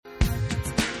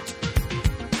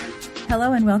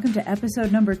Hello and welcome to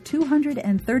episode number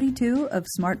 232 of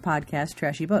Smart Podcast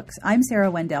Trashy Books. I'm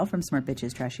Sarah Wendell from Smart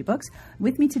Bitches Trashy Books.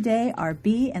 With me today are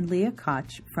Bea and Leah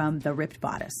Koch from The Ripped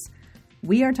Bodice.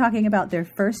 We are talking about their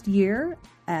first year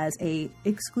as a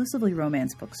exclusively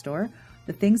romance bookstore,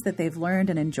 the things that they've learned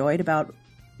and enjoyed about,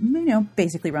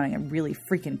 basically running a really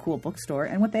freaking cool bookstore,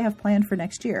 and what they have planned for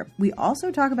next year. We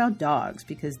also talk about dogs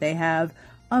because they have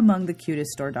among the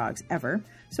cutest store dogs ever.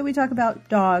 So we talk about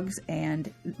dogs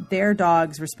and their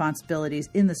dogs' responsibilities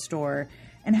in the store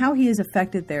and how he has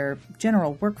affected their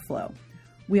general workflow.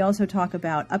 We also talk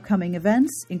about upcoming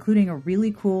events, including a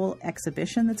really cool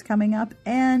exhibition that's coming up,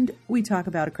 and we talk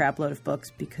about a crap load of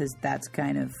books because that's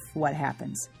kind of what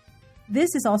happens.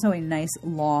 This is also a nice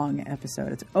long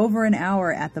episode. It's over an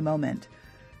hour at the moment.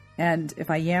 And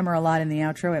if I yammer a lot in the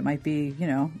outro, it might be,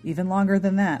 even longer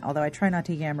than that, although I try not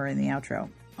to yammer in the outro.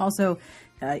 Also,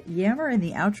 Yammer in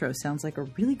the Outro sounds like a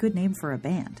really good name for a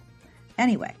band.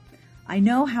 Anyway, I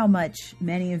know how much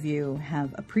many of you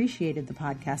have appreciated the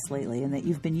podcast lately and that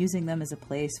you've been using them as a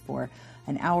place for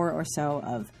an hour or so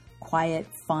of quiet,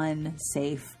 fun,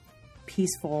 safe,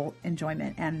 peaceful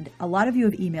enjoyment. And a lot of you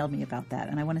have emailed me about that,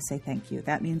 and I want to say thank you.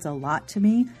 That means a lot to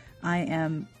me. I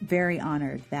am very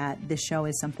honored that this show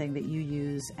is something that you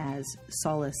use as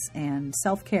solace and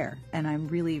self-care, and I'm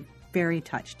really very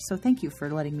touched. So thank you for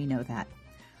letting me know that.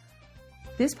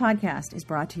 This podcast is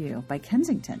brought to you by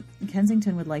Kensington.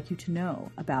 Kensington would like you to know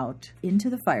about Into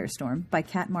the Firestorm by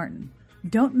Kat Martin.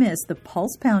 Don't miss the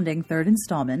pulse-pounding third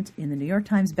installment in the New York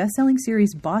Times bestselling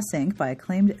series Boss Inc. by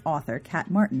acclaimed author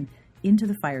Kat Martin, Into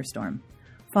the Firestorm.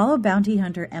 Follow bounty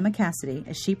hunter Emma Cassidy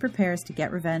as she prepares to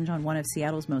get revenge on one of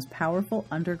Seattle's most powerful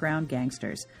underground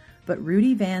gangsters. But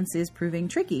Rudy Vance is proving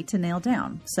tricky to nail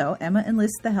down, so Emma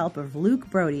enlists the help of Luke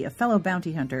Brody, a fellow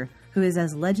bounty hunter who is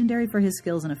as legendary for his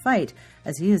skills in a fight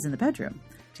as he is in the bedroom.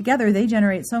 Together, they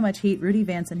generate so much heat, Rudy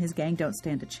Vance and his gang don't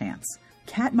stand a chance.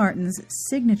 Kat Martin's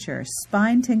signature,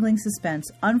 spine-tingling suspense,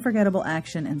 unforgettable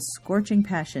action, and scorching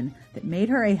passion that made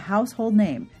her a household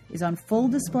name is on full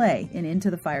display in Into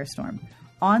the Firestorm.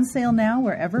 On sale now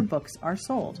wherever books are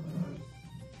sold.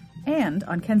 And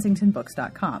on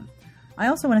KensingtonBooks.com. I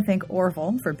also want to thank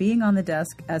Orville for being on the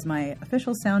desk as my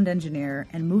official sound engineer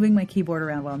and moving my keyboard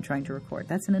around while I'm trying to record.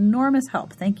 That's an enormous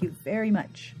help. Thank you very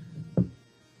much.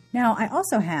 Now, I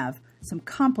also have some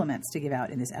compliments to give out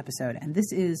in this episode, and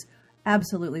this is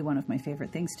absolutely one of my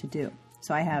favorite things to do.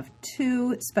 So I have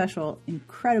two special,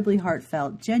 incredibly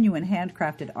heartfelt, genuine,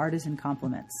 handcrafted artisan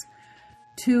compliments.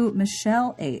 To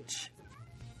Michelle H.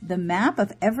 The map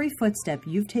of every footstep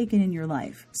you've taken in your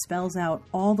life spells out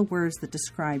all the words that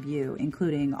describe you,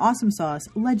 including awesome sauce,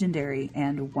 legendary,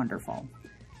 and wonderful.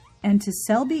 And to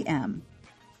Selby M.,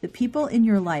 the people in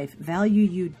your life value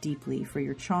you deeply for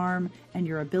your charm and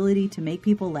your ability to make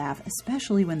people laugh,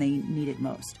 especially when they need it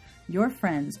most. Your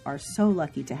friends are so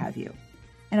lucky to have you.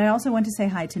 And I also want to say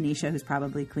hi to Nisha, who's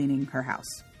probably cleaning her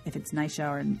house. If it's Nisha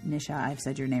or Nisha, I've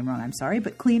said your name wrong, I'm sorry,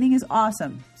 but cleaning is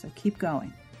awesome, so keep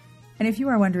going. And if you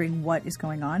are wondering what is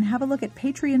going on, have a look at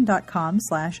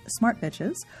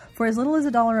patreon.com/smartbitches. For as little as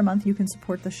 $1 a month, you can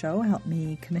support the show, help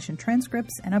me commission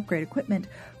transcripts and upgrade equipment.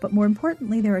 But more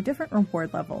importantly, there are different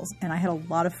reward levels, and I had a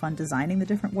lot of fun designing the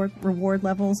different reward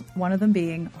levels, one of them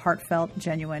being heartfelt,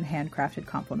 genuine, handcrafted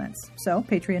compliments. So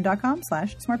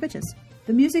patreon.com/smartbitches.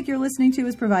 The music you're listening to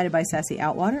is provided by Sassy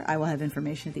Outwater. I will have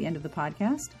information at the end of the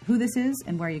podcast, who this is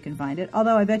and where you can find it.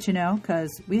 Although I bet you know,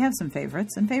 because we have some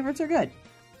favorites, and favorites are good.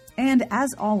 And as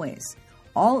always,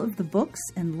 all of the books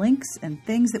and links and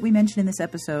things that we mentioned in this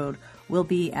episode will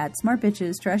be at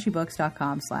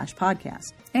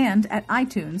smartbitchestrashybooks.com/podcast and at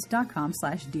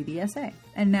itunes.com/dbsa.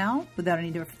 And now, without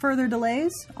any further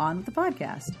delays, on with the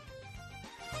podcast.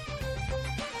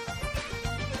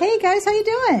 Hey guys, how you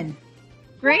doing?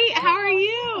 Great, how are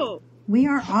you? We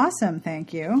are awesome,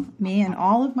 thank you. Me and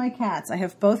all of my cats. I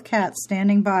have both cats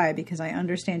standing by because I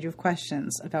understand you have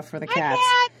questions for the cats.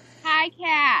 Hi,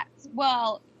 cats.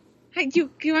 Well, hi, do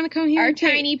you want to come here? Our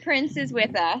tiny prince is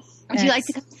with us. Would you like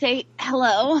to come say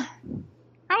hello?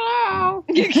 Hello.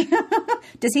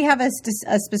 Does he have a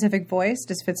specific voice?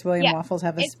 Does Fitzwilliam Waffles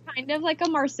have a... It's kind of like a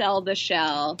Marcel the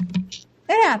Shell.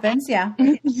 It happens, yeah.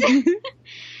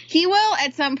 He will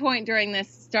at some point during this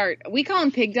start. We call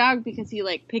him Pig Dog because he,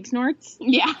 pig snorts.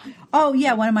 Yeah. Oh,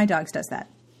 yeah, one of my dogs does that.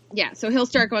 Yeah, so he'll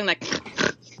start going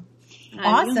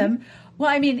Awesome. Well,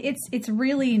 I mean, it's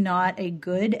really not a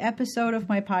good episode of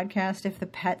my podcast if the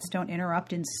pets don't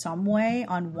interrupt in some way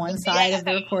on one side of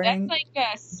the recording. That's like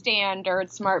a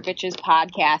standard Smart Bitches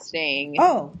podcasting.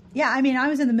 Oh, yeah. I mean, I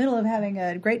was in the middle of having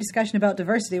a great discussion about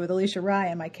diversity with Alicia Rye,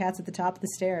 and my cat's at the top of the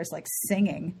stairs,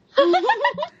 singing.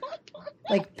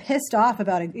 pissed off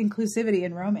about inclusivity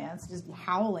in romance, just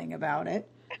howling about it.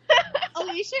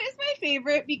 Alicia is my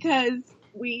favorite because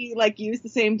we like use the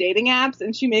same dating apps,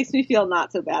 and she makes me feel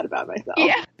not so bad about myself.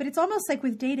 Yeah. But it's almost like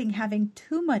with dating, having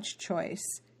too much choice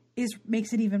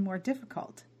makes it even more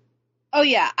difficult. Oh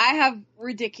yeah, I have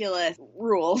ridiculous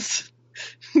rules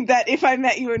that if I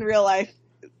met you in real life,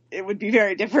 it would be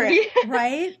very different.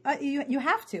 Right? You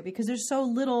have to, because there's so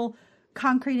little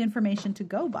concrete information to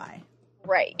go by.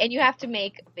 Right. And you have to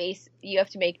make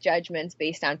judgments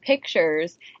based on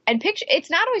pictures. And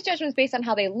it's not always judgments based on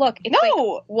how they look. It's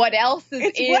like what else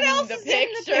is in the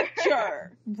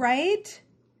picture. Right?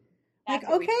 Like,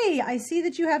 okay, I see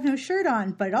that you have no shirt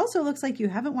on, but it also looks like you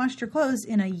haven't washed your clothes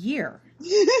in a year.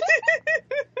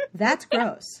 That's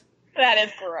gross. That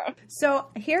is gross. So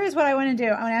here is what I want to do.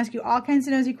 I want to ask you all kinds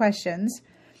of nosy questions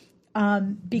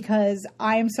because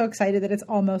I am so excited that it's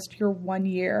almost your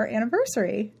 1-year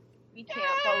anniversary. We can't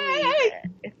believe it.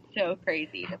 It's so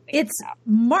crazy to think It's about.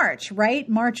 March, right?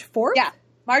 March 4th? Yeah.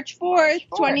 March 4th,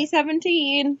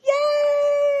 2017.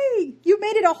 Yay! You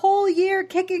made it a whole year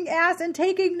kicking ass and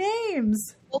taking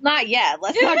names. Well, not yet.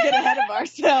 Let's not get ahead of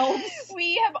ourselves.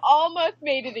 We have almost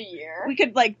made it a year. We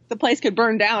could, the place could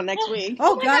burn down next week.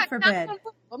 Oh, God forbid.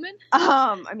 Woman.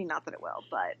 I mean, not that it will,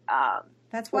 but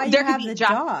that's why you have the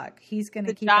dog. He's going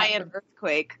to keep the giant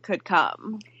earthquake could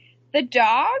come. The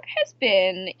dog has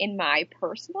been, in my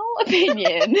personal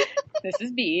opinion, this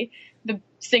is B, the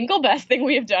single best thing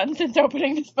we have done since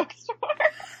opening this bookstore.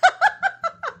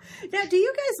 Now, do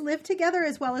you guys live together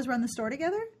as well as run the store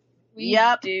together? We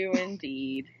do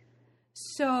indeed.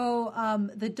 So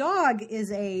the dog is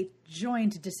a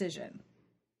joint decision.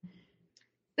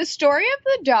 The story of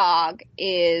the dog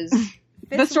is...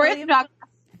 the story of the dog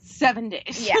 7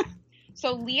 days. Yeah.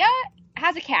 So Leah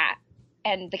has a cat,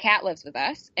 and the cat lives with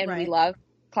us, and we love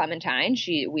Clementine.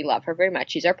 We love her very much.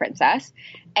 She's our princess.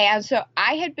 And so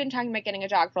I had been talking about getting a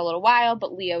dog for a little while,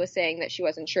 but Leah was saying that she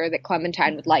wasn't sure that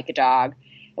Clementine would like a dog.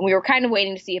 And we were kind of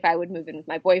waiting to see if I would move in with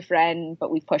my boyfriend, but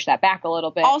we've pushed that back a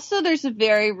little bit. Also, there's a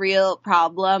very real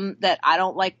problem that I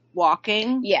don't like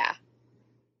walking. Yeah.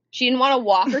 She didn't want to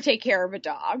walk or take care of a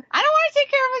dog. I don't want to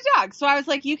take care of a dog. So I was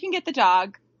like, you can get the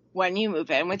dog when you move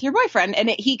in with your boyfriend, and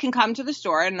he can come to the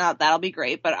store, and that'll be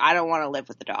great, but I don't want to live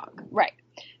with the dog. Right.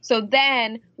 So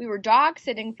then we were dog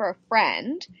sitting for a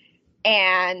friend,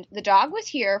 and the dog was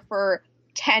here for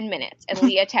 10 minutes, and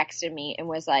Leah texted me and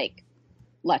was like,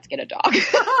 let's get a dog.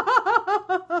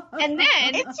 And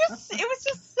then it was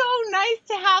just so nice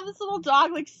to have this little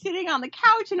dog sitting on the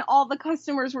couch, and all the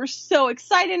customers were so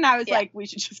excited, and I was like, we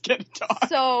should just get a dog.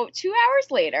 So 2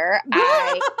 hours later,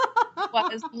 I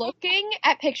was looking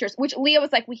at pictures, which Leah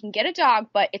was like, we can get a dog,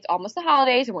 but it's almost the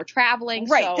holidays and we're traveling.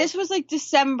 Right. So. This was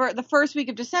December, the first week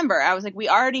of December. I was like, we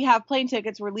already have plane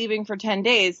tickets. We're leaving for 10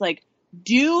 days.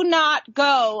 Do not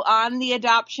go on the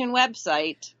adoption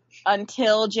website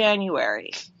until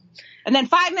January. And then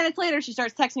 5 minutes later, she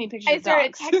starts texting me pictures of dogs.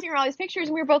 I started texting her all these pictures,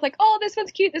 and we were both like, oh, this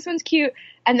one's cute, this one's cute.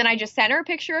 And then I just sent her a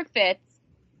picture of Fitz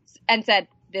and said,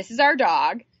 this is our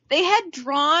dog. They had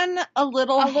drawn a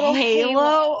little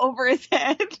halo over his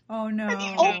head. Oh, no. And he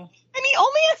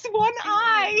only has one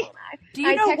eye. Do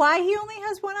you know why he only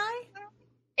has one eye?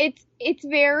 It's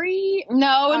very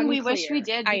No, and unclear. we wish we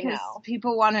did, because I know.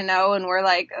 people want to know, and we're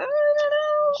like, I don't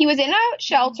know. He was in a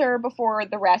shelter before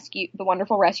the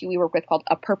wonderful rescue we work with called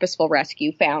A Purposeful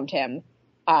Rescue found him.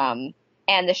 And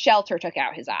the shelter took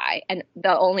out his eye. And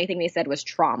the only thing they said was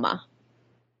trauma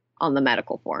on the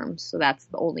medical forms. So that's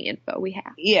the only info we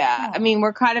have. Yeah. Oh. I mean,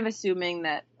 we're kind of assuming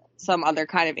that some other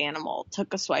kind of animal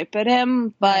took a swipe at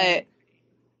him, but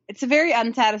it's a very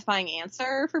unsatisfying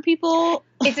answer for people.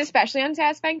 It's especially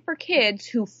unsatisfying for kids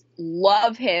who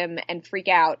love him and freak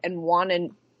out and want to.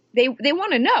 They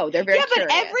want to know. They're very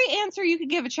curious. Every answer you could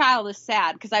give a child is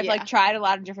sad, because I've tried a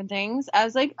lot of different things. I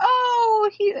was like, oh,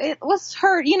 it was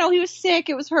hurt. He was sick.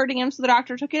 It was hurting him, so the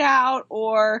doctor took it out.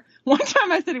 Or one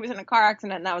time I said he was in a car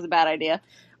accident, and that was a bad idea.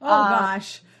 Oh,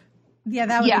 gosh. Yeah,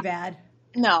 that would be bad.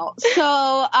 No.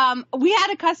 So we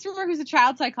had a customer who's a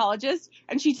child psychologist,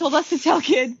 and she told us to tell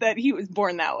kids that he was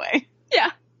born that way.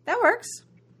 Yeah. That works.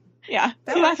 Yeah.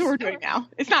 That's what we're doing now.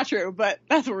 It's not true, but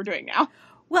that's what we're doing now.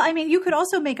 Well, I mean, you could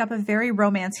also make up a very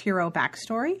romance hero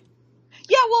backstory.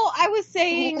 Yeah, well, I was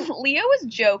saying... Leah was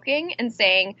joking and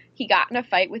saying he got in a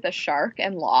fight with a shark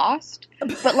and lost. But,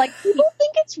 people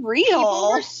think it's real.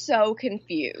 People were so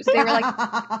confused. They were like,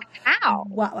 how?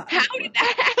 Wow. How did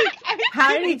that happen?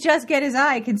 How did he just get his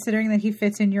eye, considering that he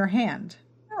fits in your hand?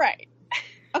 Right.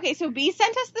 Okay, so B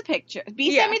sent us the picture.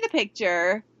 B sent me the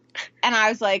picture, and I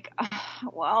was like, oh,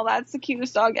 well, that's the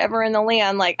cutest dog ever in the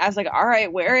land. I was like, all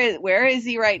right, where is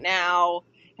he right now?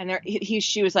 And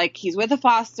she was like, he's with a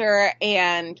foster,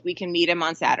 and we can meet him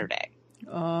on Saturday.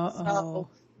 So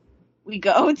we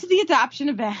go to the adoption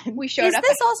event. We showed up. Is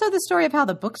this also the story of how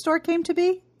the bookstore came to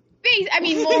be? I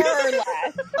mean, more or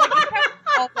less.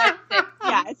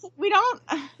 Yeah, it's like we don't.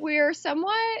 We're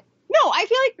somewhat. No, I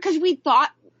feel like because we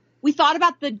thought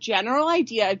about the general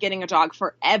idea of getting a dog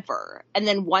forever, and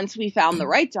then once we found the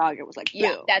right dog, it was like, boom.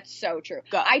 Yeah, that's so true.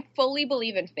 Go. I fully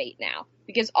believe in fate now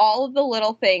because all of the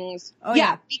little things.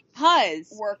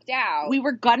 Because worked out. We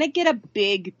were gonna get a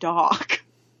big dog.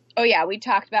 Oh yeah, we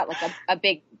talked about like a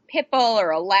big pit bull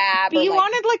or a lab. But you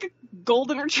wanted like a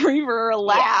golden retriever or a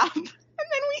lab, and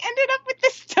then we ended up with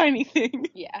this tiny thing.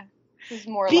 Yeah. It's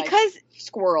more because like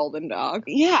squirrel than dog.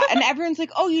 Yeah, and everyone's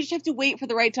like, oh, you just have to wait for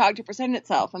the right dog to present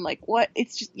itself. I'm like, what?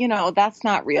 It's just, that's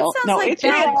not real. That sounds like it's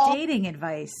bad real. dating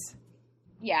advice.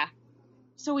 Yeah.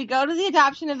 So we go to the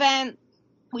adoption event.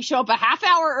 We show up a half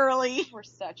hour early. We're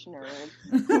such nerds.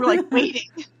 We're like waiting.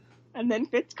 And then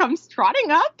Fitz comes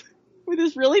trotting up with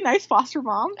his really nice foster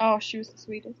mom. Oh, she was the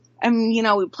sweetest. And,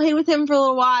 we played with him for a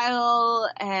little while.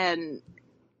 And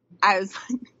I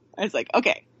was like,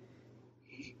 okay.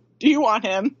 Do you want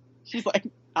him? She's like,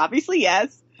 obviously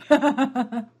yes.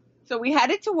 So we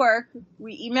headed to work.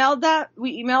 We emailed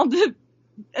the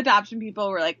adoption people.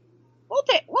 We're like, we'll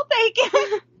take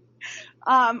him.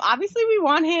 Obviously we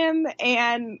want him,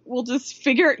 and we'll just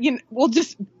we'll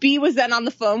just be with Zen on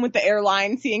the phone with the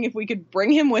airline, seeing if we could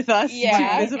bring him with us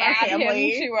to visit our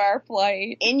family to our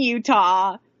flight in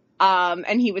Utah.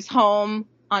 And he was home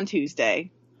on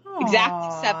Tuesday,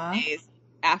 exactly 7 days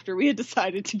after we had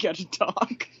decided to get a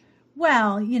dog.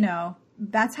 Well,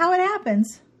 that's how it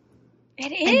happens.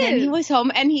 It is. And then he was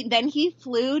home, and then he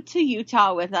flew to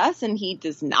Utah with us, and he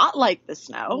does not like the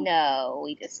snow. No,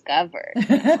 we discovered.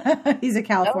 He's a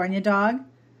California dog?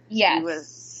 Yes. He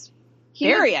was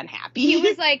very unhappy. He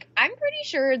was like, I'm pretty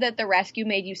sure that the rescue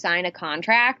made you sign a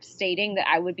contract stating that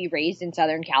I would be raised in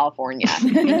Southern California.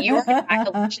 And you are going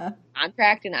to sign a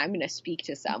contract, and I'm going to speak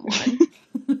to someone.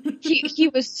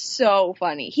 He was so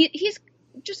funny. He's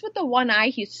just with the one eye,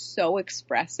 he's so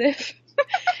expressive.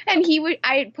 And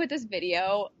I had put this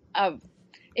video of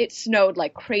it snowed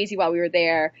like crazy while we were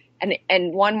there.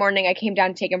 And one morning I came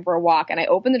down to take him for a walk, and I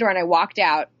opened the door and I walked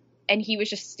out, and he was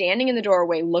just standing in the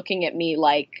doorway looking at me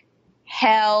like,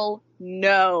 hell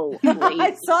no.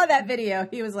 I saw that video.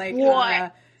 He was like,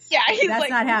 what? He's that's like,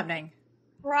 not happening.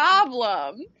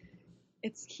 Problem.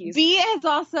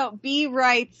 B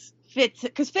writes Fitz,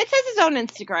 because Fitz has his own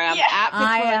Instagram.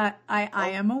 Yeah. I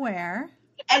am aware.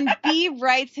 And B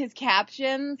writes his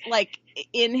captions like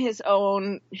in his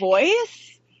own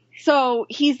voice. So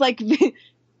he's like,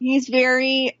 he's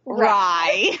very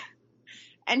wry.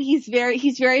 And he's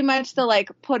very much the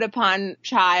like put upon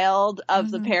child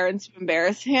of the parents who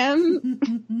embarrass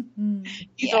him.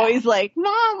 He's always like,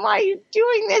 Mom, why are you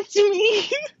doing this to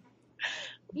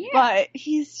me? But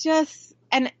he's just,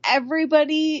 and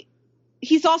everybody,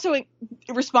 he's also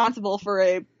responsible for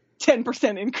a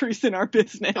 10% increase in our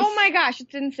business. Oh my gosh,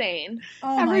 it's insane.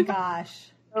 Oh my gosh.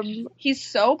 He's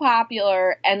so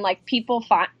popular, and like people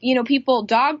find,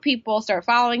 dog people start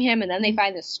following him, and then they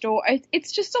find the store.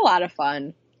 It's just a lot of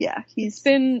fun. Yeah, he's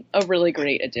been a really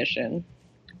great addition.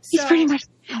 He's pretty much.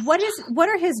 What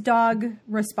are his dog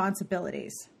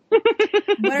responsibilities?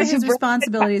 What are his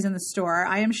responsibilities in the store?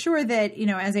 I am sure that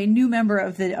as a new member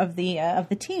of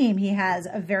the team, he has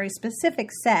a very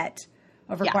specific set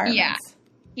of requirements. Yeah,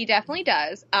 he definitely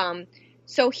does.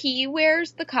 So he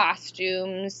wears the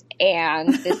costumes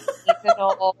and the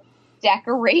seasonal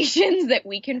decorations that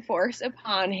we can force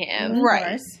upon him.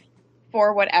 Right.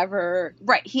 For whatever.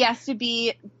 Right. He has to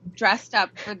be dressed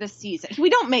up for the season. We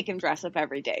don't make him dress up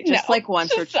every day. Just like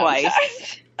once or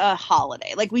twice a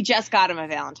holiday. Like we just got him a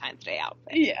Valentine's Day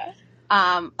outfit. Yeah.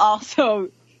 Also,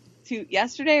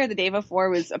 yesterday or the day before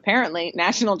was apparently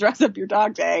National Dress Up Your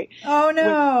Dog Day. Oh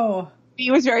no. She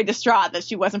was very distraught that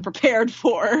she wasn't prepared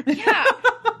for. Yeah.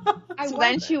 So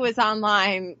then she was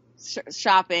online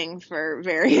shopping for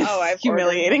various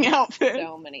humiliating outfits.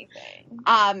 So many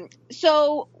things.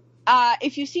 So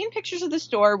if you've seen pictures of the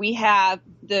store, we have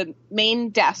the main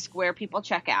desk where people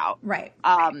check out. Right.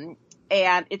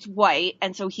 And it's white.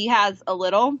 And so he has a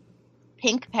little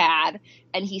pink pad,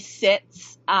 and he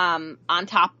sits on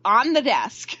the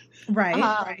desk.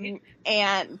 Right.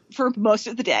 And for most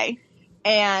of the day.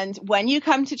 And when you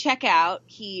come to check out,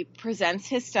 he presents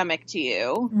his stomach to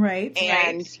you. Right.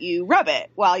 And you rub it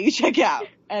while you check out.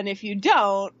 And if you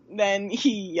don't, then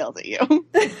he yells at you.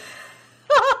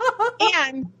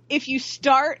 And if you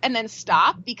start and then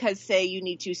stop because, say, you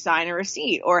need to sign a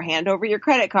receipt or hand over your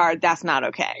credit card, that's not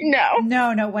okay.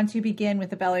 No. Once you begin with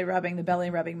the belly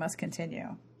rubbing must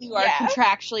continue. You are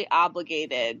contractually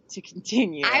obligated to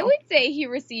continue. I would say he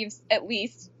receives at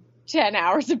least 10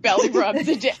 hours of belly rubs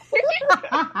a day.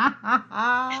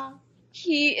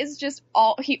 He is just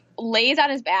he lays on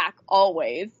his back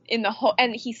always and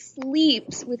he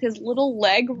sleeps with his little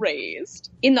leg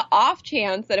raised in the off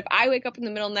chance that if I wake up in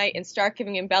the middle of the night and start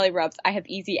giving him belly rubs, I have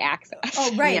easy access.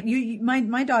 Oh, right. Yeah.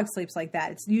 My dog sleeps like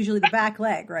that. It's usually the back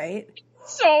leg, right?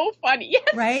 So funny.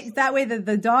 Yes. Right? That way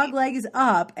the dog leg is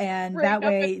up, and that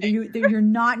way you're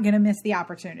not going to miss the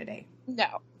opportunity.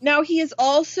 No. Now, he is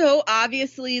also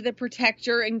obviously the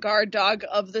protector and guard dog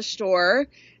of the store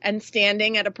and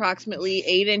standing at approximately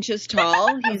 8 inches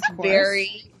tall. He's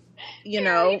very,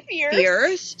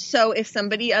 fierce. So if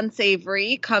somebody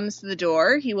unsavory comes to the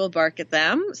door, he will bark at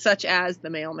them, such as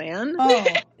the mailman. Oh,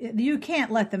 you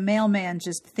can't let the mailman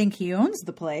just think he owns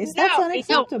the place. That's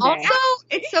unacceptable. No. Also,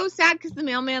 it's so sad because the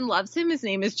mailman loves him. His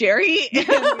name is Jerry. And he's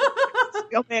the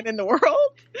mailman in the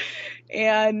world.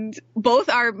 And both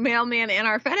our mailman and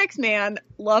our FedEx man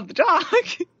love the dog.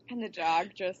 And the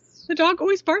dog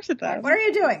always barks at them. What are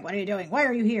you doing? Why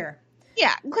are you here?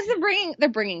 Yeah, because they're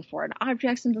bringing foreign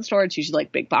objects into the store. It's usually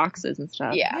like big boxes and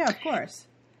stuff. Yeah, of course.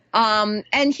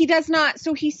 And he does not.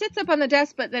 So he sits up on the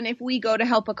desk, but then if we go to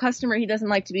help a customer, he doesn't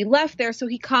like to be left there. So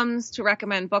he comes to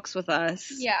recommend books with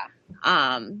us. Yeah.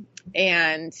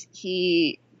 And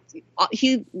he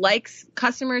likes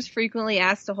customers frequently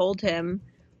ask to hold him.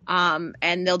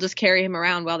 And they'll just carry him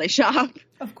around while they shop.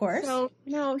 Of course. So,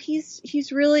 no,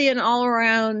 he's really an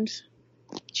all-around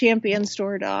champion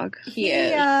store dog.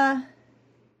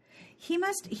 He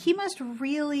must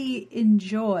really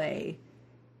enjoy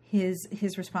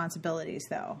his responsibilities,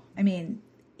 though. I mean,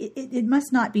 it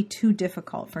must not be too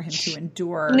difficult for him to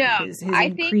endure his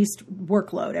increased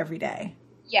workload every day.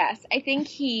 Yes, I think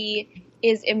he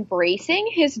is embracing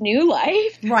his new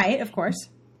life. Right, of course.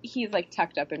 He's like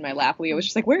tucked up in my lap. Leah was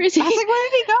just like, "Where is he?" I was like, "Where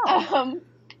did he go?"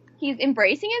 He's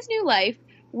embracing his new life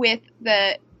with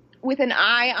an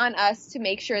eye on us to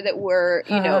make sure that we're,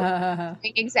 doing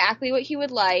exactly what he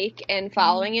would like and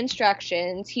following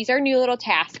instructions. He's our new little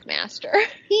taskmaster.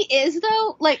 He is,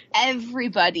 though. Like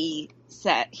everybody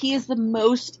said, he is the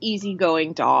most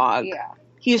easygoing dog. Yeah,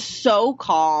 he is so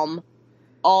calm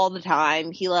all the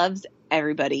time. He loves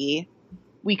everybody.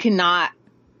 We cannot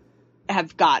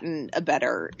have gotten a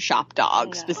better shop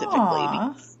dog specifically.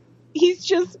 Because he's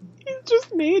just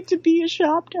made to be a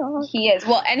shop dog. He is.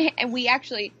 Well, and we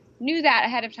actually knew that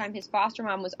ahead of time. His foster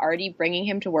mom was already bringing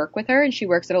him to work with her, and she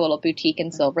works at a little boutique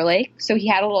in Silver Lake. So he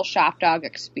had a little shop dog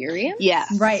experience.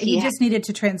 Yes. Right. He just needed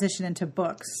to transition into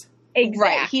books. Exactly.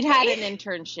 Right. He'd had an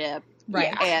internship.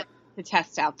 Right. And to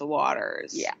test out the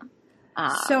waters. Yeah.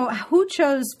 So who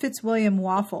chose Fitzwilliam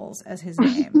Waffles as his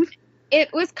name?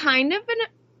 It was kind of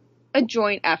a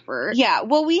joint effort. Yeah.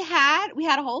 Well, we had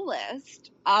a whole list.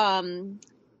 And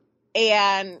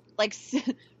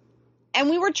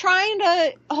we were trying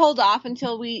to hold off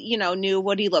until we, knew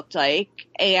what he looked like.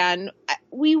 And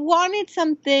we wanted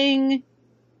something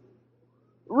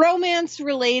romance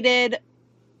related.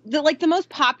 The most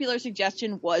popular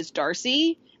suggestion was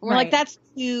Darcy. And we're like,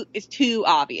 it's too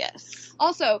obvious.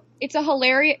 Also, it's a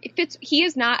hilarious, he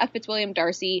is not a Fitzwilliam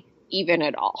Darcy even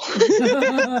at all.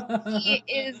 He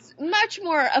is much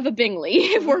more of a Bingley,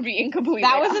 if we're being completely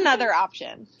That was honest. another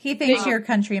option. He thinks your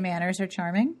country manners are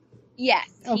charming? Yes,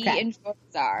 Okay. he enjoys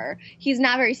our. He's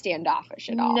not very standoffish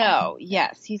at all. No,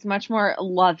 yes, he's much more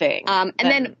loving. And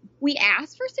then we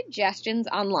asked for suggestions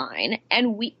online,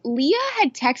 and Leah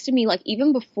had texted me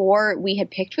even before we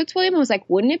had picked Fitzwilliam and was like,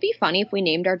 "Wouldn't it be funny if we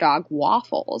named our dog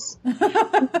Waffles?"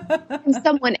 And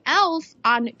someone else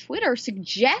on Twitter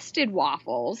suggested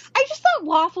Waffles. I just thought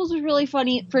Waffles was really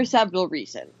funny for several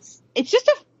reasons. It's just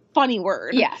a funny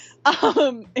word. Yes.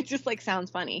 It just sounds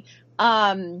funny.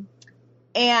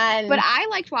 But I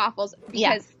liked Waffles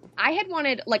because I had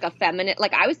wanted a feminine,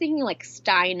 I was thinking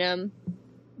Steinem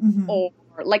or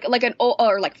an old,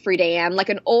 or Friedan,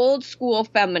 an old school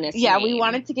feminist name. We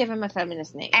wanted to give him a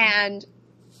feminist name. And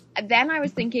then I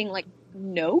was thinking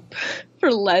Nope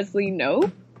for Leslie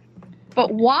Nope.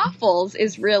 But Waffles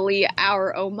is really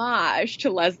our homage to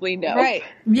Leslie Nope. Right.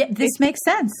 Yeah, this makes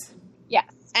sense.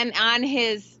 Yes. And on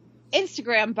his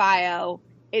Instagram bio,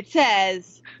 it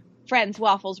says, "Friends,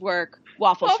 Waffles work.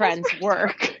 Waffles friends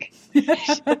work." This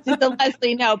is the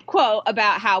Leslie Knope quote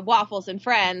about how waffles and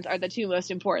friends are the two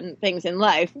most important things in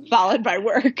life, followed by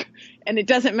work. And it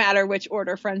doesn't matter which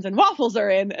order friends and waffles are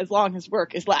in, as long as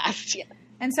work is last. Yeah.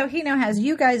 And so he now has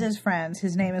you guys as friends.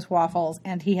 His name is Waffles,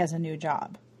 and he has a new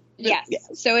job. Yes.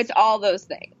 So it's all those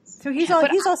things. So he's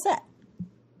all set.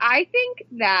 I think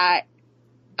that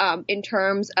in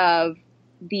terms of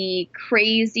the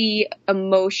crazy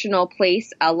emotional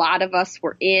place a lot of us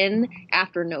were in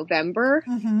after November,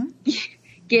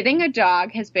 getting a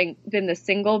dog has been the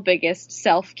single biggest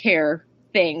self-care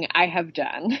thing I have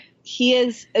done. He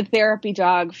is a therapy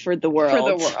dog for the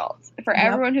world. For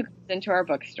everyone who comes into our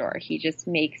bookstore, he just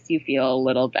makes you feel a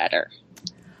little better.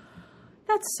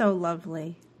 That's so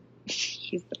lovely.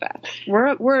 He's the best.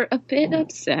 We're a bit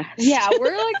obsessed. Yeah,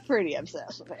 we're like pretty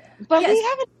obsessed with him. But we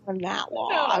haven't done that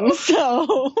long,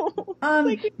 so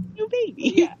like a new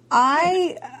baby.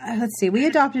 Let's see. We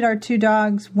adopted our 2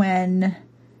 dogs when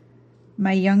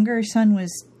my younger son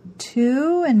was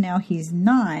 2, and now he's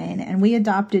 9. And we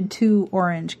adopted 2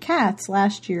 orange cats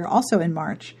last year, also in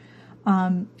March.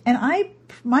 And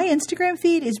my Instagram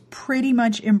feed is pretty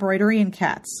much embroidery and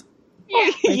cats. Yeah.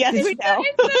 Yes, we know.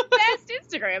 It's the best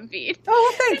Instagram feed. Oh,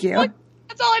 well, thank you.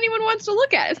 That's all anyone wants to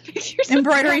look at is pictures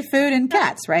Embroidery, of food, and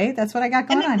cats, right? That's what I got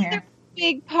going on here. A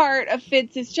big part of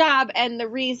Fitz's job, and the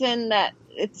reason that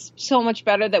it's so much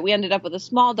better that we ended up with a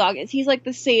small dog is he's like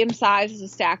the same size as a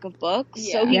stack of books.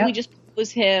 Yeah. So we just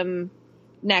pose him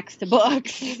next to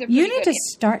books. You need to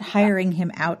start hiring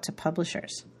him out to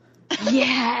publishers.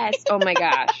 Yes. Oh my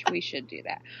gosh, we should do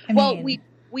that.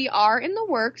 We are in the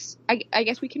works. I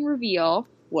guess we can reveal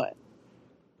what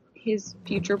his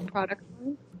future product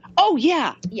line. Oh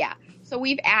yeah. Yeah. So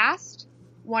we've asked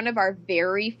one of our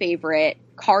very favorite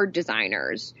card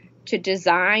designers to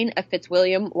design a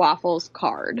Fitzwilliam Waffles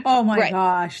card. Oh my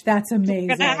gosh, that's amazing.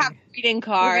 We're going to have greeting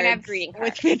cards.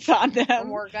 With Fitz on them.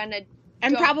 And we're going to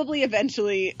probably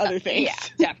eventually other things.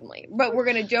 Yeah, definitely. But we're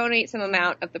going to donate some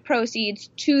amount of the proceeds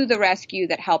to the rescue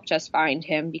that helped us find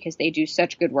him because they do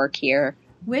such good work here.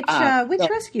 Which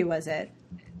rescue was it?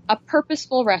 A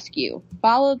Purposeful Rescue.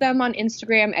 Follow them on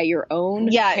Instagram at your own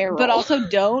peril. But also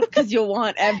don't, because you'll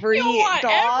want every dog.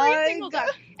 Every single dog.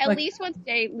 At least one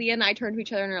day, Leah and I turned to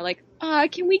each other and are like,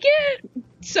 can we get...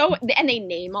 And they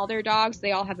name all their dogs.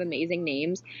 They all have amazing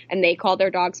names. And they call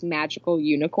their dogs magical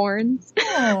unicorns.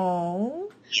 Oh.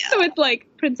 So it's like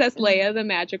Princess Leia, the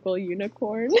magical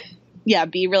unicorn. Yeah,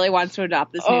 B really wants to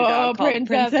adopt this new dog called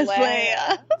Princess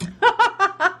Leia.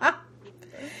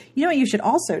 You know what you should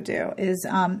also do is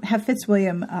have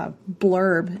Fitzwilliam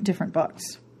blurb different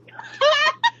books.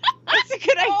 That's a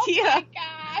good idea. Oh my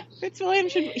gosh. Fitzwilliam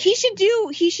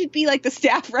should be like the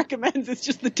staff recommends. It's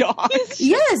just the dogs.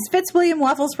 Yes, Fitzwilliam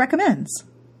Waffles recommends.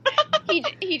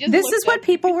 He just this is what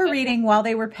people were reading while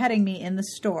they were petting me in the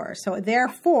store. So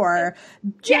therefore,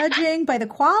 judging by the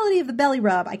quality of the belly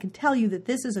rub, I can tell you that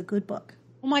this is a good book.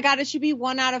 Oh my God, it should be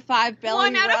 1 out of 5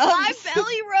 belly rubs. 1 out of 5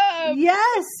 belly rubs.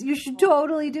 Yes, you should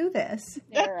totally do this.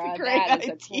 Sarah, that is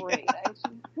a great idea.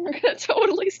 We're going to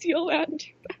totally steal that.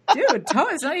 Dude, it's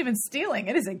not even stealing.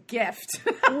 It is a gift.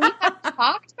 We have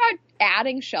talked about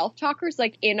adding shelf talkers,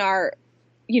 like in our,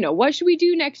 what should we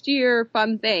do next year?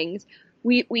 Fun things.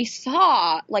 We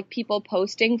saw like people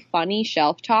posting funny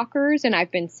shelf talkers, and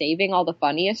I've been saving all the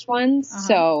funniest ones.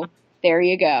 So there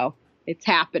you go. It's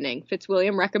happening.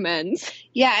 Fitzwilliam recommends.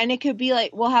 Yeah, and it could be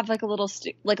like we'll have like a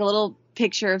little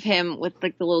picture of him with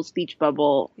like the little speech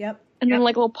bubble. Yep. And then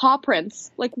like little paw prints,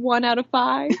 like 1 out of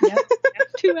 5. Yep.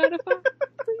 2 out of 5. 3 out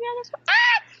of 5.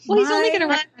 Well, he's only going to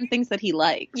recommend things that he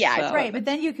likes. Yeah, so. Right. But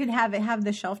then you could have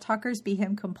the shelf talkers be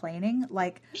him complaining,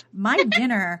 like my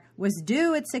dinner was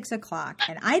due at 6:00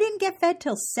 and I didn't get fed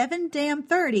till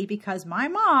 7:30 because my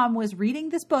mom was reading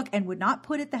this book and would not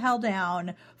put it the hell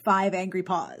down. 5 angry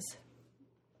paws.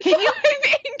 Can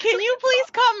you please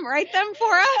come write them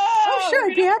for us? Oh, sure,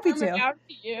 I'd be happy to. Out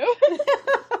to you.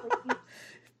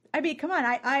 I mean, come on,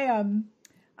 I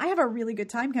have a really good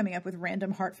time coming up with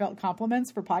random heartfelt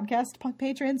compliments for podcast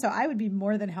patrons, so I would be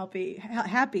more than happy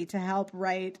to help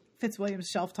write Fitzwilliam's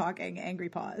shelf talking angry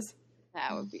paws.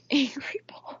 That would be angry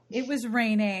paws. It was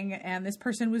raining, and this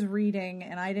person was reading,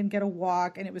 and I didn't get a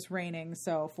walk, and it was raining,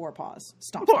 so 4 paws.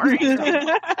 Stomp.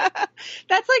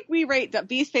 That's like We Rate Dogs.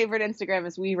 B's favorite Instagram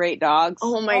is We Rate Dogs.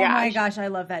 Oh my gosh, I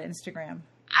love that Instagram.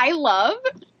 I love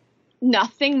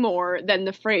nothing more than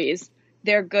the phrase,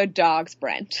 "They're good dogs,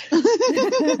 Brent."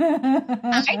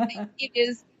 I think it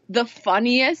is the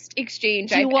funniest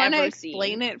exchange I've ever seen. Do you want to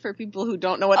explain it for people who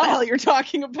don't know what the hell you're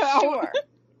talking about? Sure.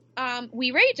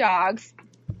 We Rate Dogs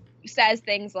says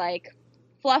things like,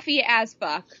 fluffy as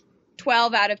fuck,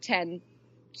 12 out of 10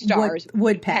 stars.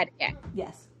 Would pet.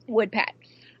 Yes. Would pet.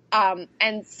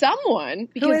 And someone...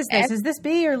 Who is this? Is this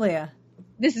B or Leah?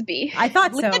 This is B. I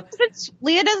thought so.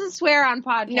 Leah doesn't swear on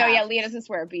podcasts. No, yeah, Leah doesn't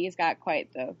swear. B's got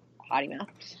quite the potty mouth.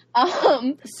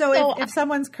 So if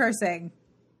someone's cursing...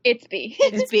 It's B.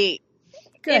 It's B.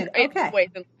 Good. Okay. It's ways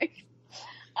in life.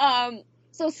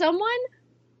 So someone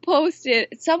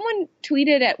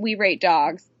tweeted at We Rate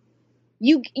Dogs.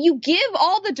 You give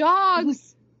all the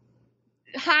dogs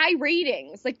high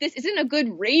ratings. Like, this isn't a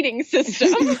good rating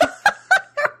system.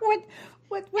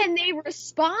 What? And they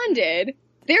responded,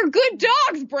 they're good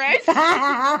dogs, Brent. And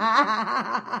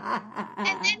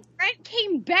then Brent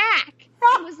came back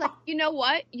and was like, you know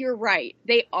what? You're right.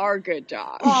 They are good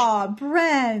dogs. Oh,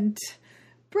 Brent.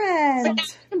 So now you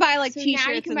can buy like t-shirts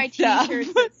now you can buy stuff.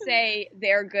 t-shirts that say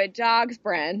they're good dogs,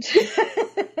 Brent.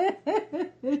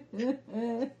 This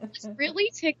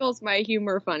really tickles my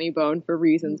humor funny bone for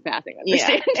reasons passing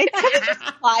understanding. Yeah. It kind of just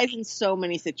applies in so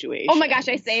many situations. Oh my gosh,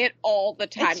 I say it all the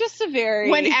time. It's just a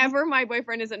very... Whenever my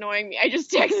boyfriend is annoying me, I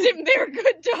just text him, they're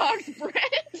good dogs, Brent.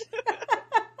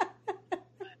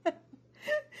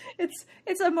 It's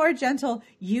a more gentle,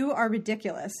 you are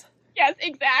ridiculous. Yes,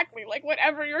 exactly. Like,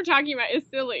 whatever you're talking about is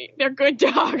silly. They're good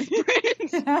dogs,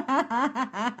 Brent.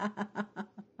 The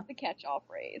catch-all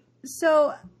phrase.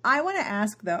 So, I want to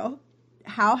ask, though,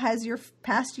 how has your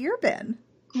past year been?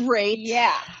 Great.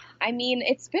 Yeah. I mean,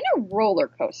 it's been a roller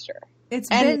coaster.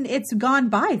 It's gone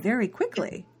by very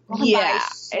quickly. By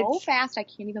so fast, I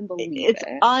can't even believe it. It's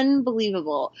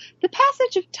unbelievable. The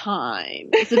passage of time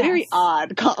is a very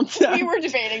odd concept. We were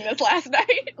debating this last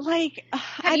night. Like,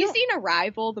 have you seen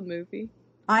Arrival, the movie?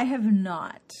 I have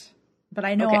not, but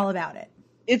I know all about it.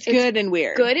 It's good and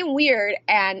weird. Good and weird,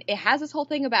 and it has this whole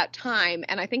thing about time,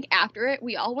 and I think after it,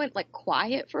 we all went, like,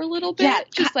 quiet for a little bit. Yeah,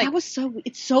 just like,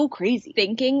 it's so crazy.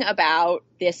 Thinking about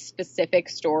this specific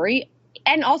story.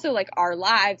 And also, like, our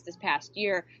lives this past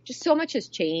year, just so much has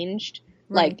changed,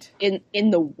 like,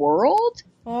 in the world.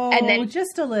 Oh, and then,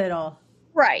 just a little.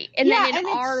 Right. And then in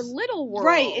our little world.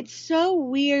 Right. It's so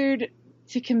weird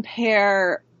to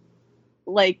compare,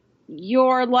 like,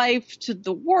 your life to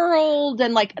the world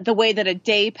and, like, the way that a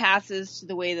day passes to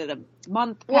the way that a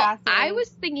month passes. I was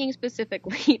thinking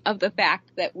specifically of the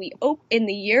fact that in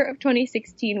the year of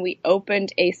 2016, we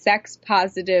opened a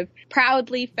sex-positive,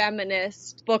 proudly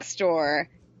feminist bookstore,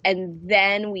 and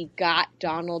then we got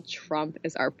Donald Trump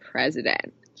as our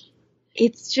president.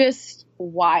 It's just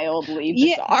wildly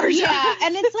bizarre. Yeah,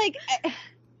 and it's like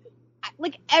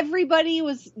everybody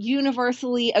was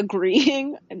universally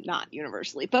agreeing, and not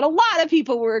universally, but a lot of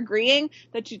people were agreeing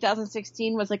that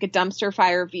 2016 was like a dumpster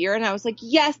fire of year, and I was like,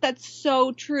 yes, that's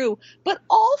so true. But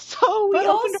also,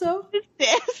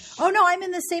 this. Oh no, I'm in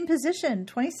the same position.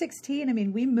 2016. I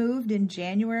mean, we moved in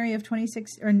January of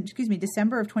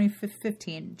December of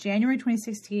 2015. January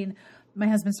 2016. My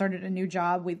husband started a new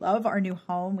job. We love our new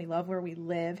home. We love where we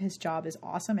live. His job is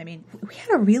awesome. I mean, we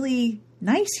had a really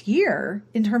nice year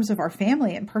in terms of our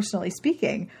family and personally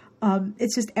speaking.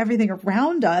 It's just everything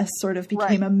around us sort of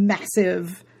became a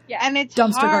massive and it's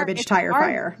dumpster garbage tire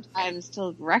fire. Sometimes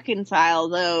to reconcile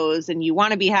those, and you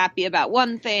want to be happy about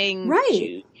one thing.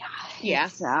 Right.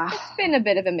 It's been a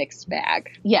bit of a mixed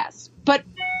bag. Yes. But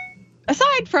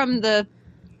aside from the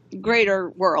greater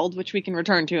world, which we can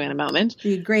return to in a moment.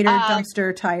 The greater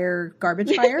dumpster tire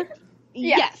garbage fire?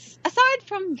 Yes. Aside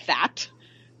from that,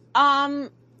 I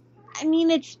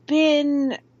mean, it's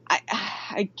been,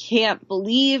 I can't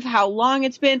believe how long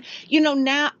it's been. You know,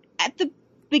 now at the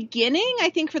beginning,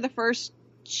 I think for the first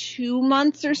 2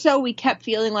 months or so, we kept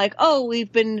feeling like, oh,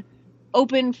 we've been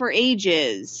open for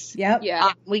ages. Yep.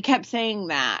 Yeah. We kept saying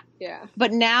that. Yeah.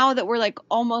 But now that we're like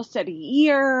almost at a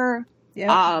year,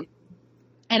 and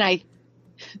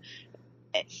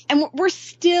we're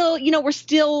still,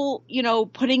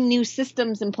 putting new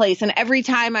systems in place. And every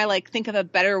time I like think of a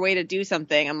better way to do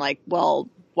something, I'm like, well,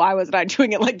 why wasn't I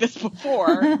doing it like this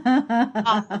before?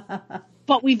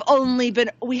 But we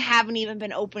haven't even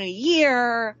been open a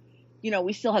year. You know,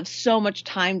 we still have so much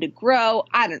time to grow.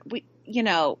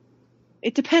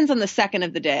 It depends on the second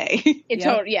of the day. It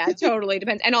totally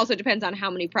depends. And also depends on how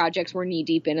many projects we're knee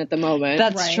deep in at the moment.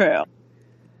 That's true.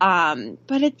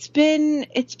 But it's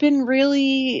been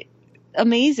really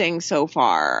amazing so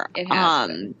far. It has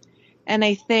been. And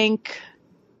I think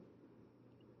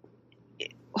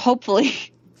hopefully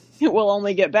it will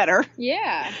only get better.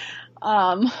 Yeah.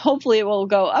 Hopefully it will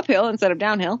go uphill instead of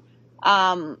downhill.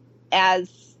 As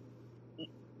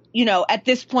you know, at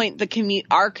this point,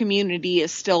 our community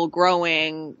is still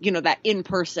growing. You know, that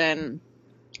in-person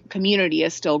community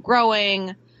is still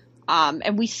growing.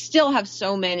 And we still have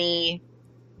so many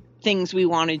things we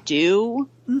want to do.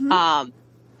 Mm-hmm.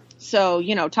 So,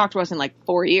 you know, talk to us in like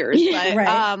 4 years.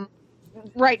 But,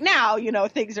 right now, you know,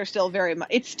 things are still very much,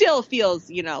 it still feels,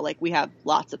 you know, like we have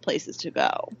lots of places to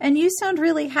go. And you sound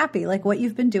really happy. Like what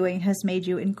you've been doing has made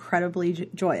you incredibly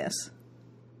joyous.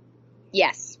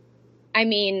 Yes. I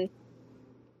mean,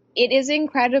 it is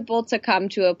incredible to come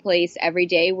to a place every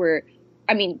day where,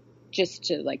 I mean, just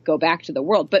to like go back to the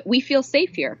world, but we feel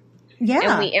safe here. Yeah.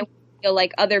 And we feel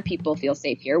like other people feel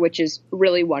safe here, which is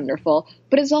really wonderful.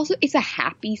 But it's a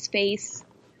happy space.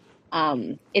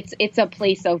 It's a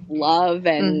place of love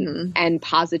and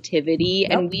positivity.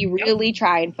 Yep. And we really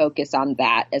try and focus on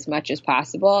that as much as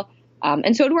possible.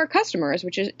 And so do our customers,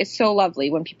 which is so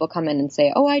lovely when people come in and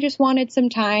say, oh, I just wanted some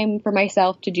time for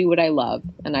myself to do what I love.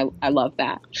 And I love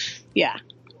that. Yeah.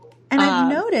 And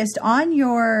I've noticed on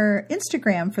your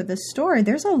Instagram for the store,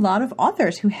 there's a lot of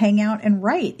authors who hang out and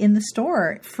write in the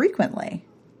store frequently.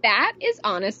 That is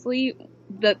honestly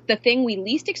the thing we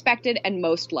least expected and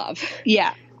most love.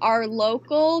 Yeah. Our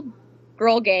local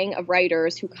girl gang of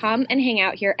writers who come and hang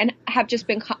out here and have just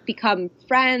become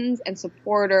friends and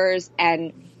supporters,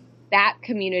 and that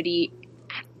community,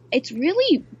 it's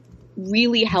really,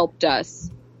 really helped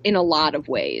us in a lot of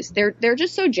ways. They're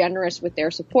just so generous with their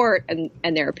support and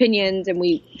their opinions, and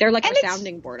they're like a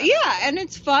sounding board. Yeah, and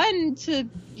it's fun to,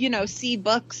 see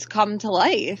books come to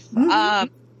life. Mm-hmm.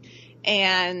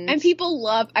 And people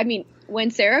love, I mean,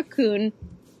 when Sarah Kuhn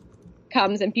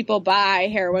comes and people buy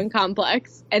Heroine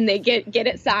Complex and they get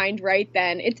it signed right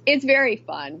then, it's very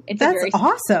fun. That's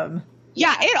awesome.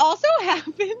 Yeah, it also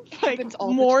happens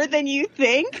more than you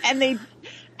think,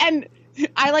 and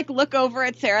I like look over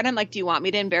at Sarah and I'm like, do you want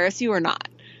me to embarrass you or not?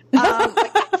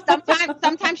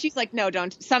 Sometimes she's like, no,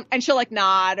 don't. And she'll like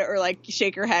nod or like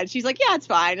shake her head. She's like, yeah, it's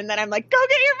fine. And then I'm like, go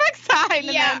get your book signed.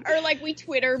 Yeah, or like we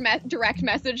Twitter direct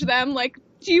message them like,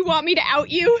 do you want me to out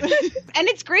you? And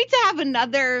it's great to have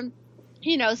another,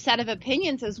 set of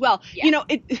opinions as well. Yeah.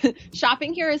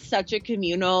 Shopping here is such a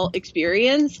communal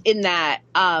experience in that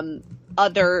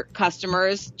other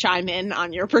customers chime in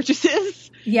on your purchases.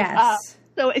 Yes.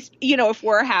 So it's, if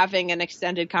we're having an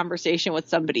extended conversation with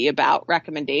somebody about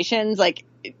recommendations, like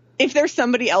if there's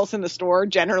somebody else in the store,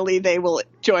 generally they will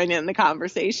join in the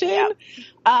conversation.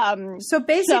 Yeah. So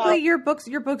basically your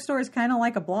bookstore is kind of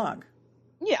like a blog.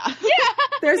 Yeah.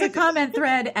 There's a comment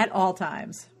thread at all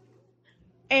times.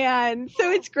 And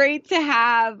so it's great to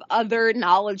have other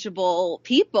knowledgeable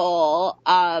people.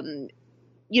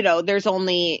 There's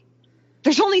only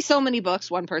so many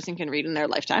books one person can read in their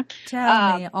lifetime.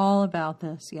 Tell me all about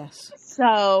this. Yes.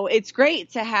 So it's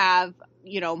great to have,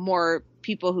 more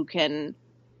people who can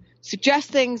suggest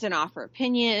things and offer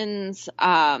opinions.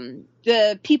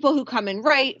 The people who come and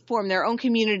write form their own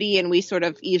community, and we sort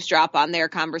of eavesdrop on their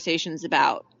conversations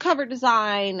about cover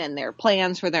design and their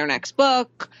plans for their next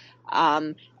book.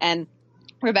 And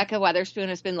Rebecca Weatherspoon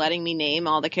has been letting me name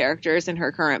all the characters in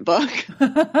her current book.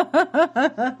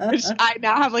 Which I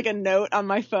now have like a note on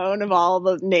my phone of all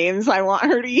the names I want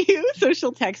her to use. So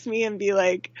she'll text me and be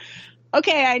like,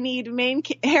 okay, I need main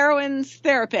heroine's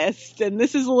therapist, and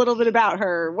this is a little bit about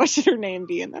her. What should her name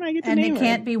be? And then I get to name her. And it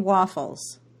can't be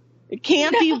Waffles. It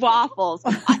can't be Waffles.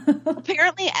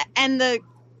 Apparently, and the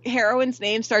heroine's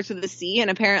name starts with a C, and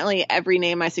apparently every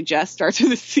name I suggest starts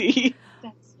with a C.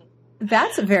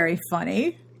 That's very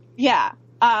funny. Yeah.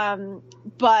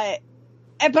 But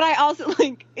I also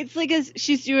like, it's like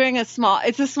she's doing it's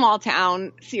a small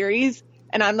town series,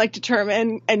 and I'm like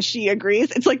determined, and she agrees.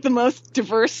 It's like the most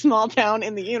diverse small town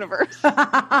in the universe.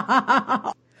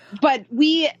 But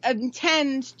we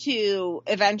intend to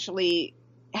eventually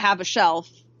have a shelf.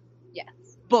 Yes.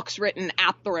 Books written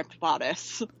at the Ripped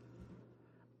Bodice.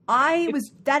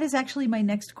 That is actually my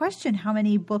next question. How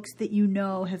many books that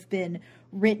have been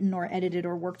written or edited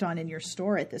or worked on in your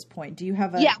store at this point? Do you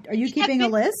have are you keeping a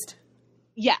list?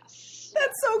 Yes.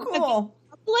 That's so cool.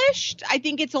 Published, I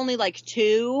think it's only like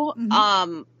 2.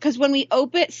 Mm-hmm. Because when we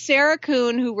opened, Sarah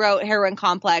Kuhn, who wrote Heroine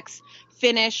Complex,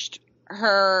 finished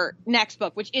her next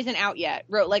book, which isn't out yet,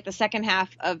 wrote like the second half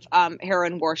of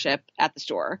Heroine Worship at the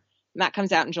store. And that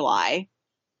comes out in July.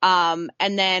 And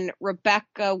then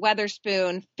Rebecca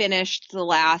Weatherspoon finished the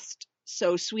last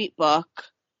So Sweet book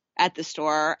at the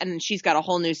store, and then she's got a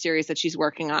whole new series that she's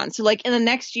working on. So like in the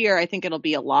next year, I think it'll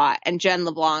be a lot. And Jen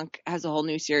LeBlanc has a whole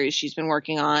new series she's been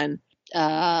working on.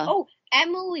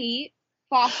 Emily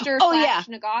Foster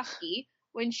Nagoski,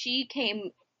 when she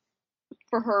came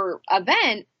for her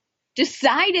event,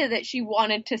 decided that she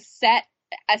wanted to set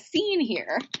a scene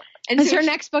here. And so her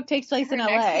next book takes place in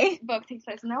LA.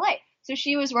 So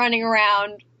she was running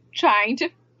around trying to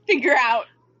figure out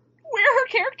where her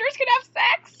characters could have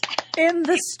sex. In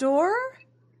the store?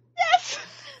 Yes.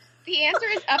 The answer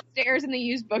is upstairs in the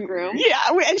used book room. Yeah,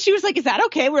 and she was like, "Is that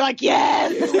okay?" We're like,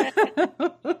 "Yes,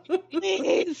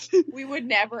 please." We would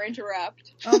never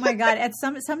interrupt. Oh my God! At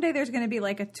someday there's going to be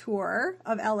like a tour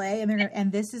of LA,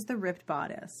 and this is the Ripped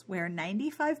Bodice, where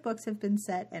 95 books have been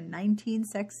set and 19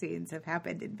 sex scenes have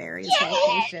happened in various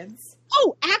locations.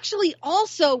 Oh, actually,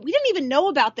 also, we didn't even know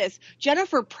about this.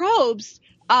 Jennifer Probst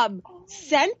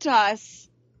sent us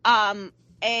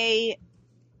a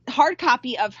hard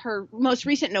copy of her most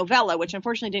recent novella, which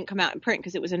unfortunately didn't come out in print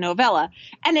because it was a novella,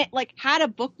 and it like had a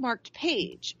bookmarked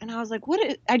page, and I was like,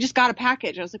 I just got a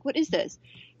package. I was like, what is this?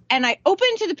 And I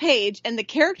opened to the page, and the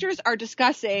characters are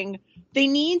discussing they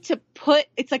need to put,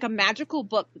 it's like a magical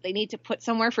book that they need to put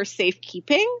somewhere for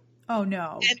safekeeping. Oh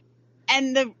no.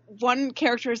 And the one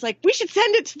character is like, we should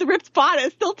send it to the Ripped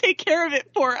Bodice. They'll take care of it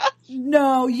for us.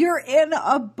 No, you're in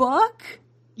a book?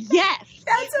 Yes.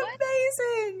 That's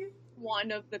amazing.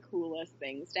 One of the coolest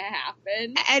things to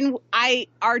happen. And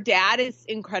our dad is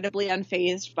incredibly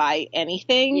unfazed by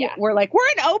anything. Yeah. We're like, we're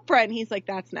in Oprah. And he's like,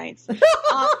 that's nice.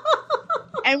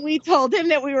 And we told him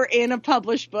that we were in a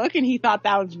published book, and he thought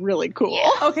that was really cool.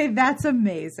 Yeah. Okay, that's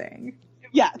amazing.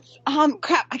 Yes.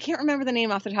 Crap, I can't remember the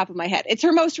name off the top of my head. It's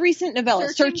her most recent novella,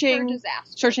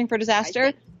 Searching for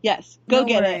Disaster. Yes. Go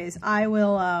get it. I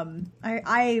will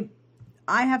I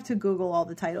have to Google all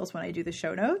the titles when I do the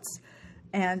show notes,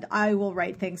 and I will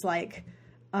write things like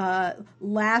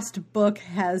last book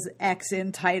has X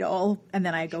in title, and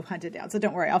then I go hunt it down. So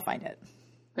don't worry, I'll find it.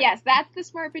 Yes, that's the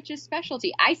Smart Bitches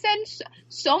specialty. I send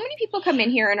so many people come in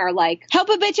here and are like, help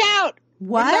a bitch out.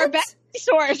 What? It's our best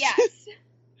resource. Yes.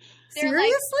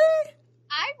 Seriously? Like,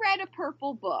 I read a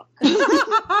purple book.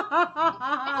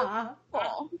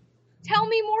 Tell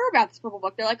me more about this purple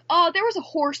book. They're like, oh, there was a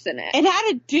horse in it. It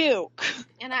had a duke.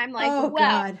 And I'm like, oh, well,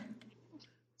 God.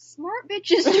 Smart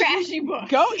Bitches Trashy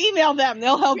Books. Go email them.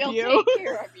 They'll help we'll you. Take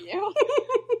care of you.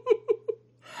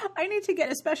 I need to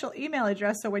get a special email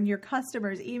address so when your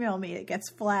customers email me, it gets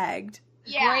flagged.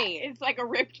 Yeah, Great. It's like a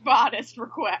Ripped Bodice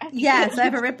request. Yes, I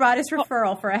have a Ripped Bodice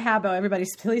referral for a Habbo. Everybody,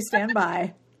 please stand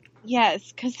by.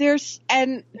 Yes, because there's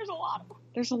a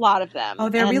lot of them. Oh,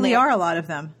 there really are a lot of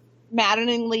them.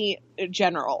 Maddeningly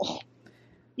general.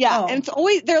 Yeah, Oh. and it's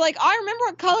always, they're like, I remember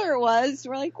what color it was.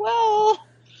 We're like, well,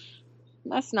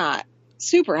 that's not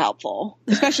super helpful,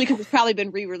 especially because it's probably been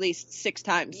re-released 6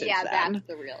 times since then. That's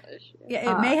the real issue.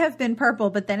 Yeah, it may have been purple,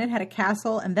 but then it had a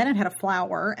castle, and then it had a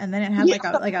flower, and then it had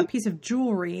like a piece of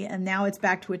jewelry, and now it's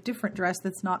back to a different dress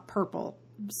that's not purple.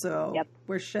 So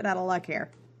we're shit out of luck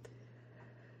here.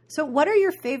 So what are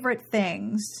your favorite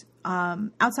things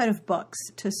outside of books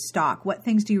to stock? What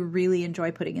things do you really enjoy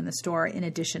putting in the store in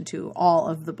addition to all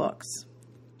of the books?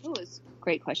 Ooh, it's a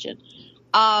great question.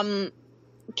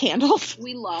 Candles.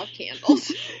 We love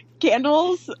candles.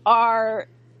 Candles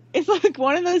it's like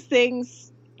one of those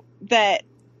things that,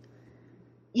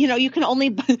 you know, you can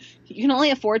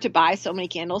only afford to buy so many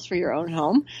candles for your own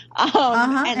home.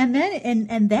 And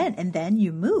then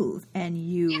you move and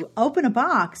you open a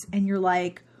box and you're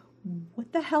like,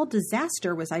 what the hell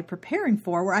disaster was I preparing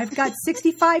for where I've got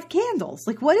 65 candles?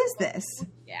 Like, what is this?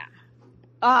 Yeah.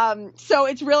 So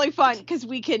it's really fun because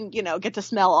we can, get to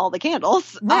smell all the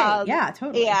candles. Right. Yeah,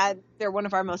 totally. And they're one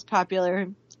of our most popular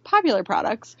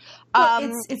products.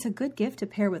 Well, it's a good gift to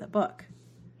pair with a book.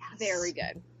 Yes. Very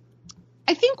good.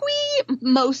 I think we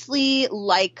mostly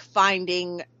like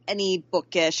finding any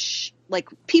bookish, like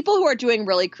people who are doing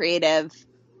really creative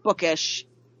bookish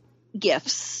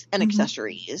gifts and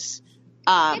accessories.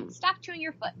 Stop chewing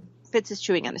your foot. Fitz is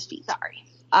chewing on his feet. Sorry.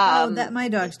 My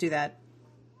dogs do that.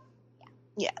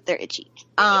 Yeah, they're itchy.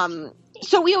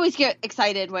 So we always get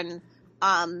excited when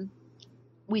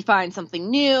we find something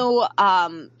new.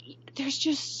 There's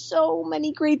just so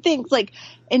many great things, like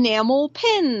enamel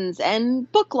pins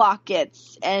and book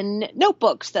lockets and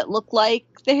notebooks that look like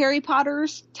the Harry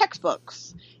Potter's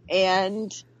textbooks,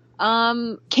 and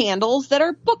candles that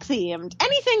are book themed.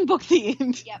 Anything book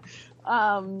themed. Yep.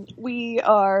 We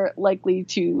are likely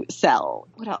to sell.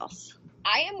 What else?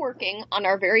 I am working on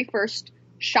our very first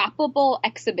shoppable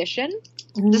exhibition.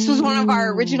 This was one of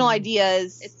our original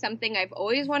ideas. It's something I've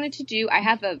always wanted to do. I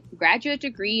have a graduate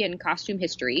degree in costume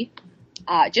history,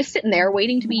 just sitting there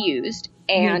waiting to be used.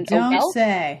 And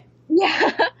say.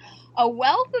 Yeah, a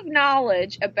wealth of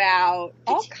knowledge about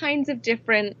all kinds of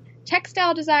different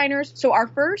textile designers. So our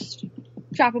first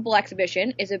shoppable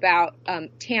exhibition is about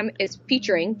is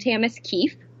featuring Tamis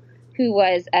Keefe, who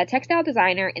was a textile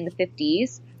designer in the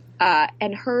 50s.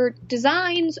 And her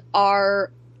designs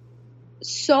are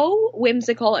so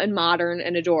whimsical and modern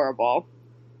and adorable.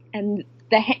 And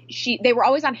they were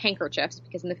always on handkerchiefs,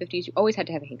 because in the 50s you always had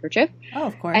to have a handkerchief. Oh,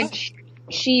 of course.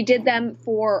 she did them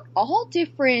for all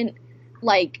different,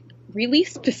 like, really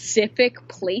specific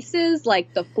places.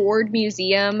 Like the Ford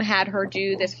Museum had her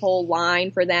do this whole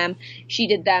line for them. She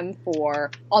did them for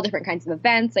all different kinds of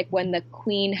events. Like when the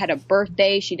Queen had a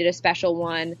birthday, she did a special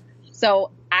one.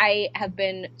 So I have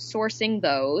been sourcing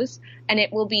those, and there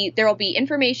will be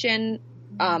information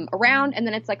around, and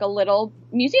then it's like a little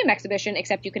museum exhibition,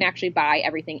 except you can actually buy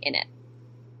everything in it.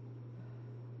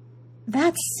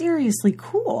 That's seriously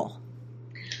cool.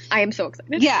 I am so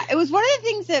excited. Yeah, it was one of the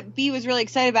things that B was really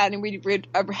excited about and we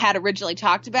had originally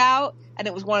talked about, and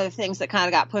it was one of the things that kind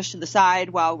of got pushed to the side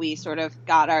while we sort of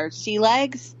got our sea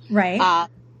legs. Right.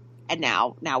 And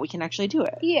now we can actually do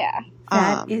it. Yeah.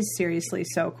 That is seriously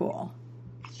so cool.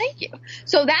 Thank you.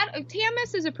 So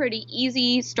TMS is a pretty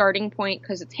easy starting point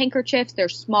because it's handkerchiefs. They're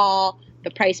small.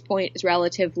 The price point is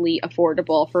relatively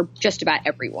affordable for just about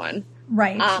everyone.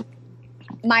 Right.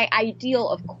 My ideal,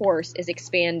 of course, is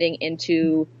expanding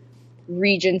into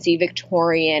Regency,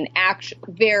 Victorian,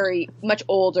 very much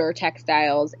older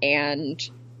textiles and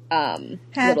hats,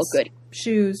 little good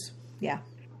shoes. Yeah.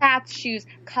 Hats, shoes,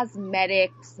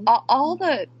 cosmetics, all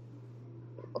the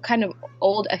kind of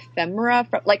old ephemera.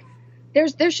 Like,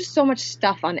 there's just so much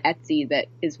stuff on Etsy that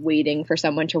is waiting for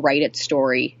someone to write its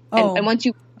story. Oh. And once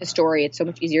you write the story, it's so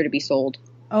much easier to be sold.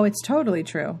 Oh, it's totally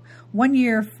true. One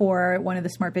year for one of the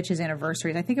Smart Bitches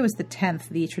anniversaries, I think it was the 10th,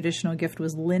 the traditional gift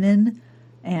was linen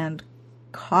and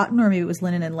cotton, or maybe it was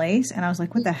linen and lace. And I was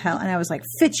like, what the hell? And I was like,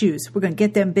 fit shoes. We're going to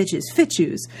get them bitches fit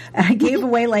shoes. And I gave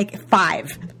away like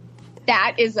 5.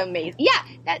 That is amazing.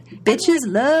 Yeah. Bitches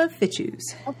love fit shoes.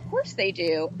 Of course they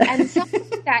do. And something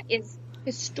that is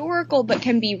historical but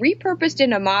can be repurposed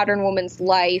in a modern woman's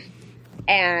life.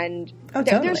 And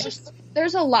totally.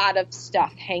 There's a lot of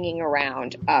stuff hanging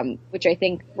around, which I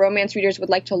think romance readers would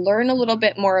like to learn a little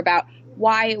bit more about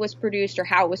why it was produced or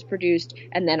how it was produced,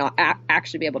 and then I'll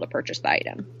actually be able to purchase the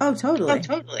item. Oh, totally.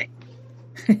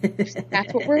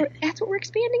 That's what we're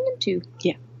expanding into.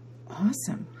 Yeah.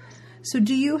 Awesome. So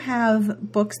do you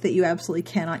have books that you absolutely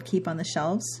cannot keep on the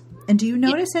shelves? And do you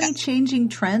notice any changing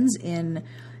trends in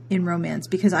romance?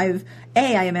 Because I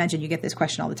imagine you get this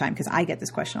question all the time, because I get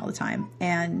this question all the time.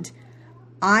 And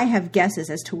I have guesses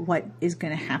as to what is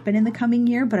going to happen in the coming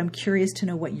year, but I'm curious to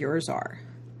know what yours are.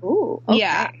 Ooh, okay.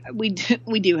 Yeah, we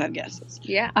do have guesses.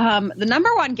 Yeah. The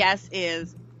number one guess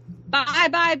is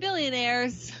bye-bye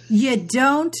billionaires. You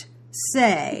don't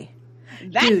say.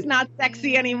 That's not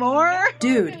sexy anymore.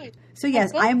 Dude. So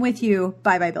yes, I'm with you.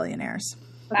 Bye-bye billionaires.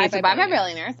 Okay, so bye-bye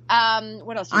billionaires.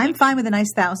 What else? I'm fine with a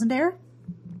nice thousandaire.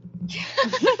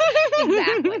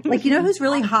 Exactly. Like, you know who's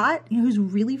really hot? You know who's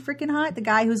really freaking hot? The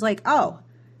guy who's like, oh,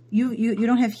 you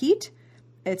don't have heat?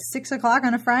 It's 6:00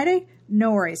 on a Friday?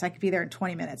 No worries. I could be there in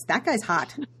 20 minutes. That guy's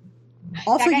hot.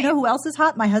 Also, you know who else is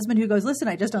hot? My husband, who goes, listen,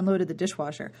 I just unloaded the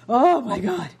dishwasher. Oh, my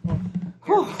God.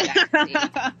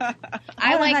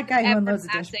 I like that guy who unloads the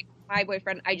dishwasher. My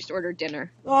boyfriend, I just ordered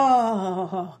dinner.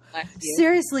 Oh,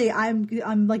 seriously,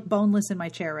 I'm like boneless in my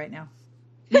chair right now.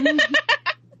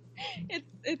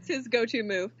 It's his go-to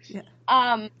move. Yeah.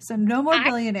 So no more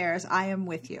billionaires. I am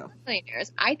with you.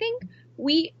 Billionaires. I think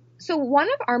so one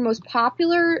of our most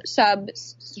popular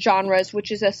sub-genres,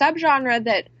 which is a subgenre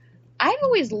that I've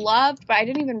always loved, but I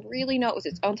didn't even really know it was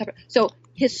its own type. So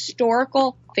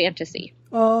historical fantasy.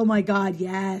 Oh my God,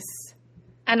 yes.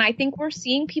 And I think we're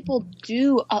seeing people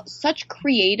do such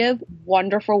creative,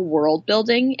 wonderful world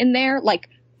building in there. Like,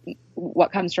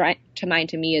 what comes to mind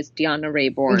to me is Deanna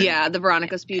Raybourn. Yeah, the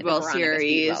Veronica Speedwell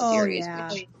series.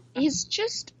 Yeah. Which is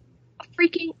just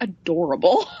freaking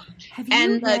adorable. Have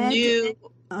you read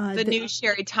the new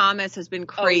Sherry Thomas has been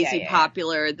crazy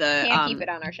popular. The can't keep it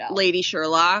on our shelf. Lady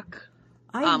Sherlock.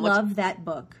 I love that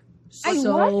book I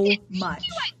so loved it. much.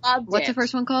 I loved What's it. the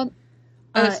first one called?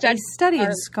 A study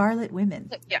in Scarlet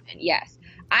Women. Yeah, yes.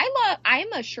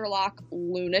 I'm a Sherlock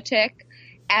lunatic,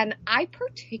 and I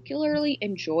particularly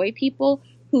enjoy people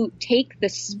who take the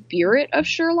spirit of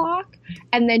Sherlock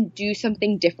and then do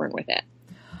something different with it.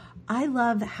 I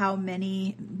love how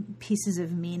many pieces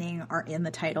of meaning are in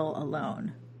the title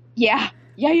alone. Yeah.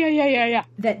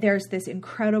 That there's this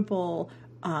incredible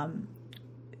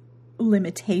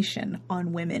limitation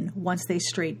on women once they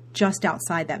stray just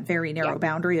outside that very narrow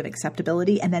boundary of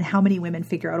acceptability, and then how many women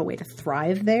figure out a way to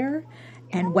thrive there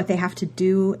and what they have to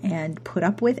do and put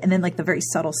up with, and then like the very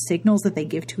subtle signals that they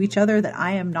give to each other that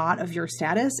I am not of your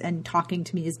status and talking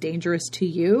to me is dangerous to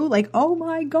you. Like, oh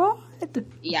my God.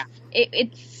 Yeah.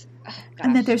 It's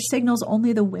and that there's signals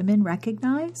only the women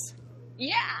recognize.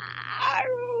 Yeah.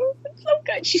 It's so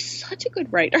good. She's such a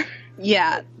good writer.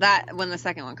 Yeah, that when the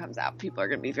second one comes out, people are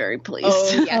going to be very pleased.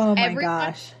 Oh, yes. Oh my Everyone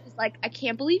gosh. is like, I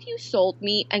can't believe you sold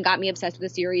me and got me obsessed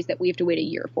with a series that we have to wait a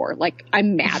year for. Like,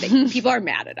 I'm mad at you. People are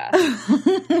mad at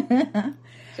us.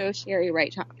 So, Sherry,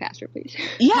 write talk faster, please.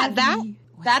 Yeah,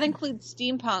 that includes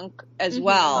steampunk as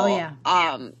well. Oh,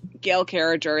 yeah. Gail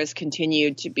Carriger has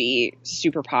continued to be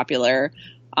super popular.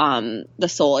 The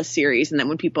Soulless series, and then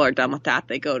when people are done with that,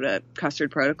 they go to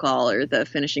Custard Protocol or the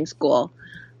Finishing School.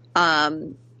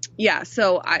 Yeah,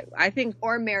 so I think...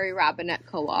 Or Mary Robinette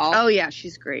Kowal. Oh, yeah,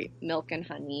 she's great. Milk and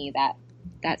Honey,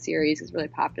 that series is really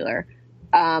popular.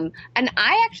 And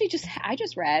I actually just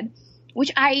read,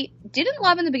 which I didn't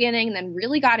love in the beginning and then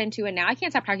really got into, and now I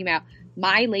can't stop talking about,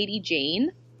 My Lady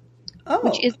Jane,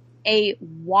 which is a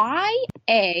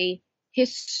YA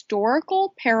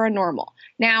historical paranormal.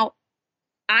 Now,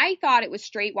 I thought it was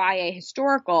straight YA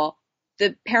historical.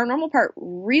 The paranormal part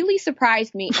really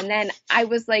surprised me. And then I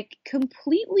was like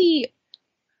completely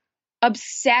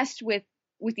obsessed with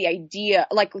the idea,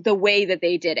 like the way that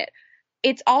they did it.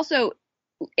 It's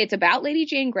about Lady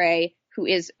Jane Grey, who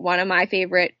is one of my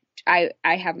favorite. I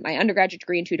have my undergraduate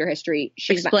degree in Tudor history.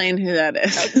 Explain who that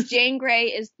is. Jane Grey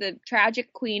is the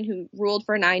tragic queen who ruled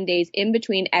for 9 days in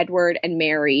between Edward and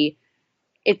Mary.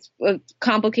 It's a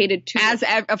complicated Tudor. As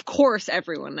of course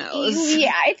everyone knows.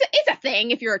 Yeah, it's a thing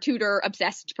if you're a Tudor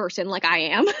obsessed person like I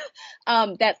am.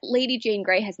 That Lady Jane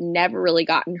Grey has never really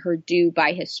gotten her due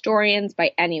by historians,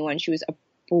 by anyone. She was a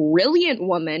brilliant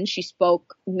woman. She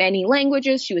spoke many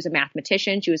languages. She was a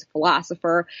mathematician. She was a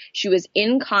philosopher. She was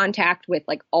in contact with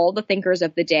like all the thinkers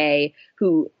of the day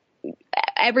who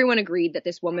everyone agreed that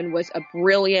this woman was a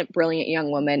brilliant, brilliant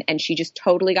young woman, and she just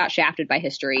totally got shafted by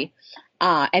history.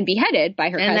 And beheaded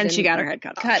by her cousin. And then she got her head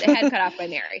cut off. Head cut off by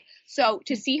Mary. So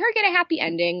to see her get a happy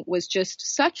ending was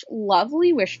just such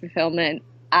lovely wish fulfillment.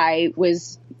 I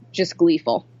was just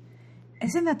gleeful.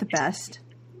 Isn't that the best?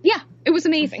 Yeah, it was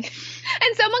amazing.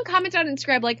 And someone commented on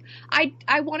Instagram, like,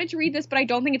 I wanted to read this, but I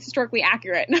don't think it's historically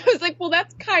accurate. And I was like, well,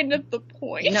 that's kind of the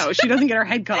point. No, she doesn't get her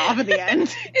head cut off at the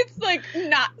end. It's, like,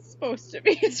 not supposed to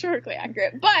be historically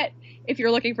accurate. But if you're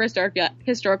looking for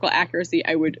historical accuracy,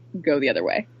 I would go the other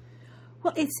way.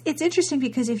 Well, it's interesting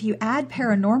because if you add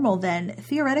paranormal, then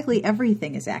theoretically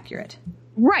everything is accurate.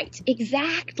 Right,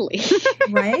 exactly.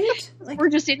 Right? Like, we're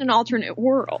just in an alternate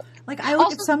world. Like I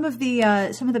look at some of the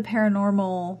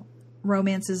paranormal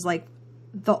romances, like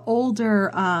the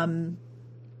older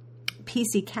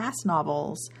PC Cass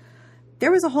novels.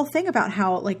 There was a whole thing about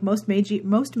how like most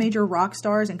major rock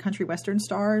stars and country western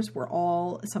stars were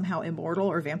all somehow immortal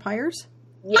or vampires.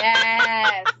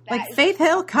 Yes. Like Faith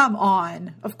Hill, come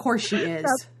on. Of course she is.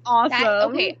 That's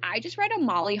awesome. Okay, I just read a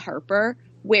Molly Harper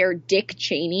where Dick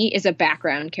Cheney is a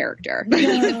background character. No.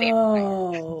 He's a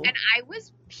vampire. And I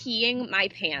was peeing my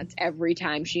pants every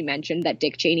time she mentioned that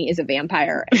Dick Cheney is a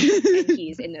vampire and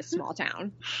he's in this small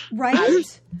town.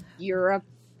 Right? You're a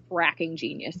fracking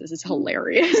genius. This is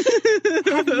hilarious.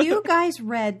 Have you guys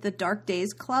read The Dark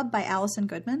Days Club by Alison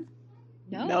Goodman?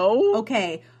 No.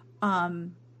 Okay.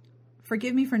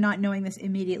 Forgive me for not knowing this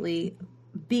immediately.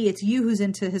 B, it's you who's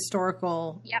into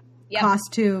historical Yep.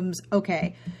 costumes.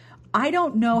 Okay. I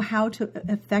don't know how to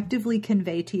effectively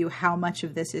convey to you how much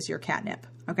of this is your catnip.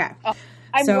 Okay. Oh,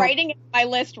 I'm writing it on my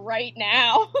list right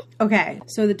now. Okay.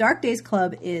 So The Dark Days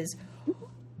Club it's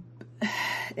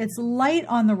light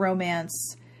on the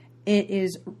romance. It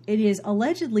is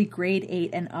allegedly grade 8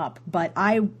 and up, but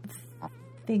I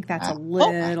think that's a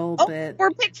little bit.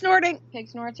 We're pig snorting. Pig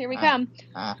snorts, here we come.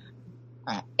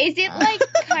 Is it like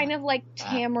kind of like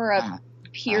Tamara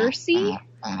Piercy?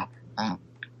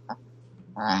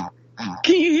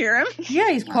 Can you hear him? Yeah,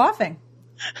 he's coughing.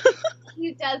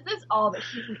 He does this all the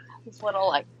time. This little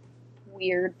like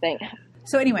weird thing.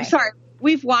 So anyway, sorry,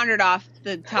 we've wandered off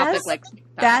the topic.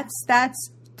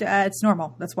 It's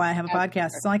normal. That's why I have a podcast.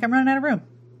 It's not like I'm running out of room.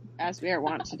 As we are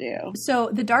wont to do.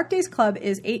 So the Dark Days Club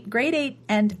is grade 8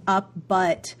 and up,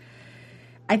 but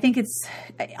I think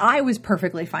I was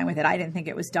perfectly fine with it. I didn't think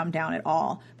it was dumbed down at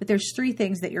all. But there's 3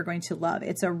 things that you're going to love.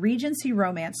 It's a Regency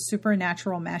romance,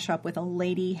 supernatural mashup with a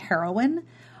lady heroine.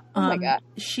 Oh my God.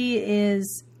 She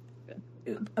is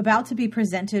about to be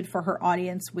presented for her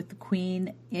audience with the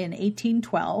Queen in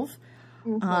 1812.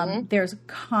 Mm-hmm. There's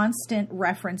constant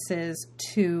references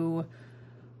to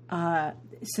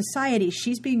society.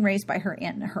 She's being raised by her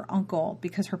aunt and her uncle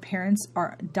because her parents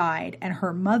died, and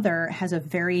her mother has a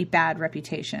very bad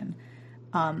reputation.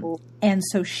 And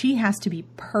so she has to be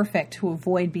perfect to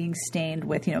avoid being stained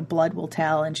with, blood will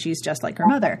tell, and she's just like her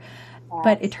mother.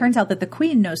 But it turns out that the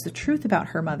Queen knows the truth about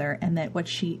her mother, and that what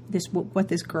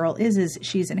this girl is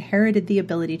she's inherited the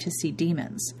ability to see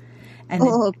demons. And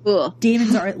cool.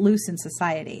 Demons are loose in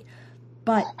society.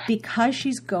 But because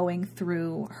she's going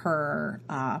through her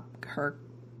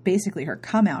basically her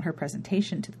come out, her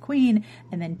presentation to the queen,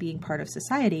 and then being part of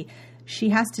society, she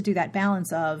has to do that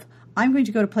balance of, I'm going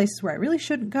to go to places where I really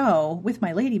shouldn't go with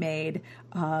my lady maid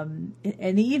in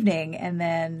the evening, and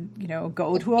then,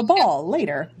 go to a ball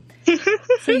later.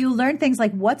 So you learn things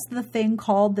like, what's the thing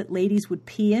called that ladies would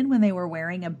pee in when they were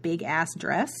wearing a big ass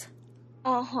dress?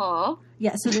 Uh-huh.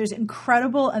 Yeah, so there's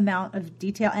incredible amount of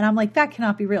detail, and I'm like, that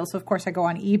cannot be real. So of course I go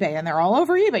on eBay, and they're all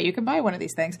over eBay. You can buy one of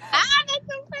these things. That's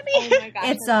so funny. Oh my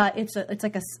gosh.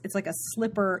 It's like a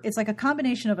slipper. It's like a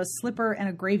combination of a slipper and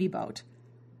a gravy boat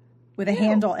with a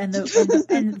handle, and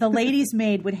the lady's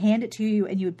maid would hand it to you,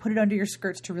 and you would put it under your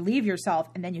skirts to relieve yourself,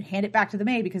 and then you hand it back to the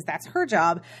maid because that's her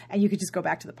job, and you could just go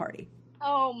back to the party.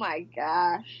 Oh my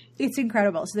gosh. It's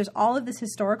incredible. So there's all of this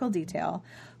historical detail,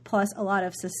 plus a lot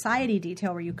of society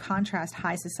detail where you contrast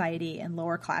high society and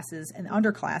lower classes and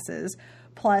underclasses,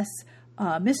 plus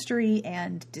mystery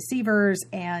and deceivers,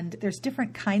 and there's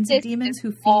different kinds of demons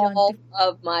who feed on all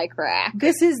of my crack.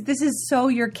 This is so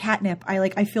your catnip.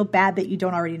 I feel bad that you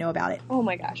don't already know about it. Oh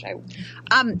my gosh.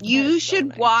 You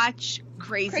should watch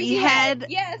Crazy Head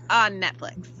yes. on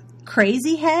Netflix.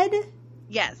 Crazy Head?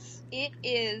 Yes. It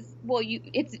is,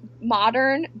 it's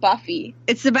modern Buffy.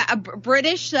 It's about a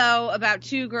British show about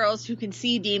two girls who can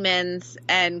see demons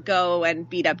and go and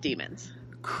beat up demons.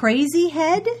 Crazy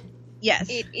Head? Yes.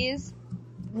 It is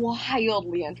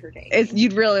wildly entertaining.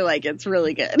 You'd really like it. It's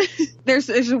really good. There's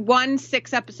one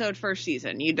 6-episode first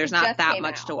season. There's not that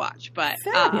much to watch, but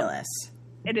fabulous.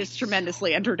 It is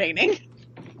tremendously entertaining.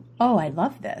 Oh, I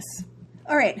love this.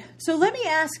 All right, so let me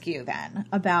ask you then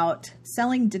about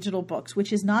selling digital books,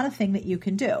 which is not a thing that you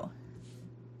can do.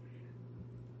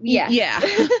 Yeah.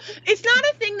 It's not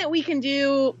a thing that we can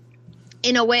do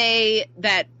in a way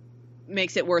that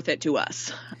makes it worth it to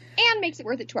us. And makes it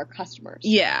worth it to our customers.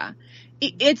 Yeah.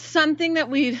 It's something that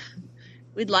we'd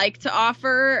like to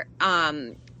offer,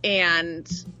 and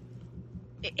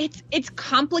it's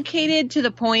complicated to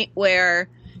the point where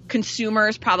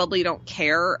consumers probably don't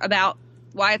care about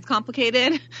why it's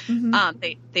complicated.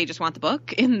 Mm-hmm. They just want the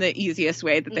book in the easiest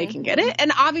way that they can get it.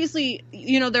 And obviously,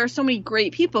 there are so many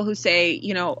great people who say,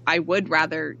 I would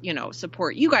rather,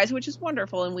 support you guys, which is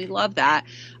wonderful. And we love that.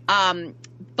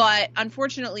 But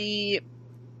unfortunately,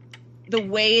 the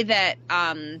way that,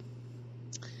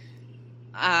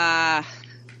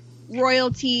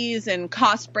 royalties and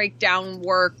cost breakdown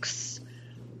works,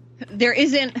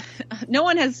 no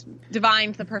one has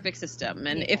divined the perfect system.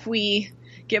 And if we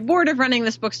get bored of running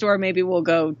this bookstore, maybe we'll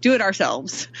go do it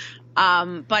ourselves.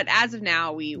 But as of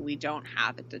now, we don't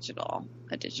have a digital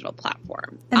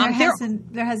platform. And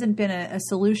there hasn't been a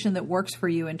solution that works for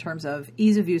you in terms of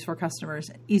ease of use for customers,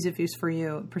 ease of use for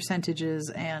you, percentages,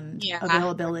 and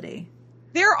availability.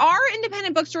 There are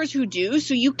independent bookstores who do,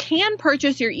 so you can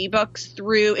purchase your ebooks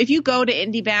through, if you go to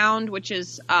IndieBound, which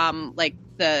is like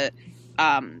the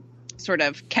sort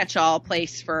of catch-all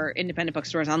place for independent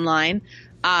bookstores online.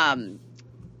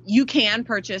 You can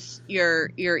purchase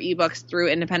your ebooks through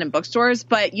independent bookstores,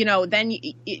 but then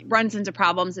it runs into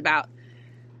problems about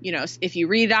if you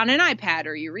read on an iPad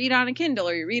or you read on a Kindle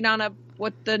or you read on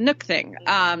the Nook thing.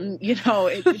 It's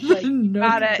like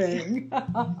Nook thing.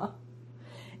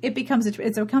 It becomes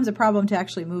a problem to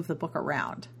actually move the book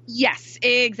around. Yes,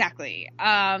 exactly.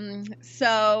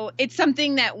 So it's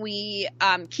something that we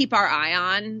keep our eye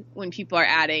on when people are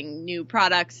adding new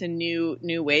products and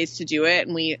new ways to do it,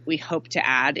 and we hope to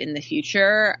add in the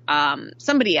future.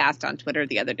 Somebody asked on Twitter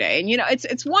the other day, and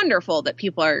it's wonderful that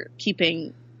people are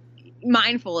keeping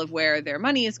mindful of where their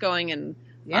money is going, and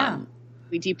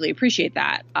we deeply appreciate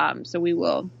that. So we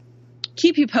will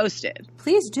keep you posted.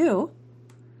 Please do.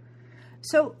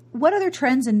 So what other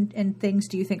trends and things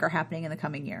do you think are happening in the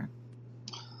coming year?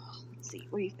 Let's see.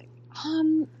 What do you think?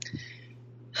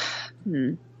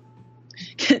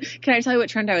 Can I tell you what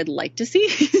trend I would like to see?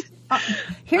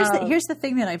 Here's the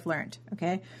thing that I've learned,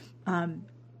 okay?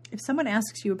 If someone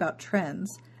asks you about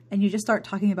trends and you just start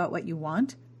talking about what you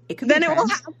want, it could then be it will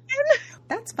happen.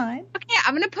 That's fine. Okay,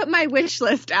 I'm going to put my wish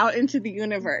list out into the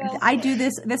universe. I do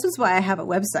this. This is why I have a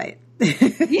website.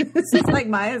 This is like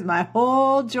my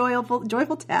whole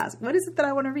joyful task. What is it that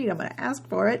I want to read? I'm going to ask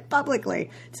for it publicly.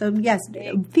 So yes,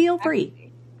 feel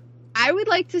free. I would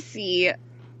like to see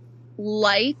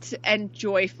light and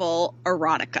joyful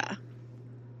erotica.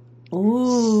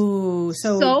 Ooh,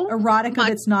 so erotica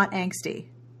that's not angsty.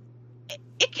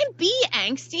 It can be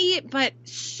angsty, but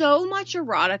so much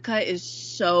erotica is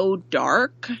so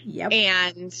dark. Yep.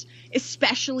 And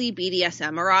especially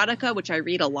BDSM erotica, which I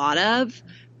read a lot of.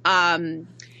 The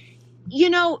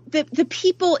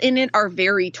people in it are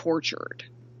very tortured.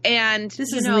 And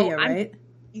this is Leah, right?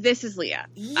 This is Leah.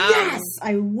 Yes,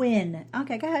 I win.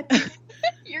 Okay, go ahead.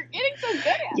 You're getting so good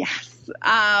at it. Yes.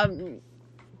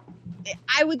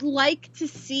 I would like to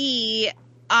see,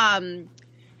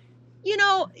 you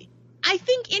know, I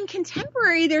think in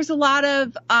contemporary there's a lot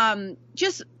of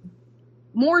just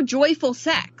more joyful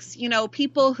sex, you know,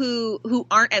 people who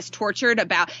aren't as tortured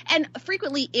about, and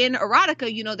frequently in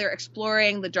erotica, you know, they're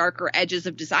exploring the darker edges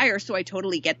of desire. So I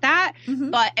totally get that. Mm-hmm.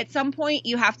 But at some point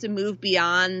you have to move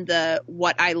beyond the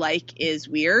what I like is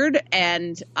weird.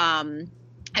 And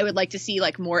I would like to see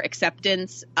like more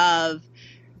acceptance of,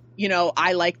 you know,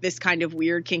 I like this kind of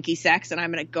weird kinky sex and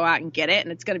I'm going to go out and get it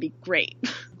and it's going to be great.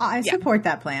 I support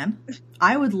that plan.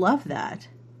 I would love that.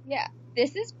 Yeah.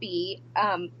 This is B.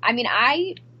 I mean,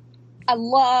 I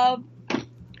love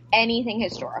anything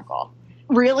historical.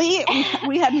 Really?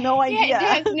 We had no idea.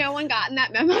 Has no one gotten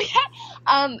that memo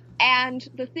yet? And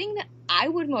the thing that I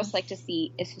would most like to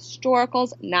see is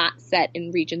historicals not set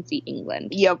in Regency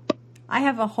England. Yep. I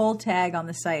have a whole tag on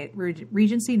the site,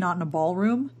 Regency not in a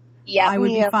ballroom. Yeah, I would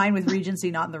be fine with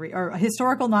Regency not in the or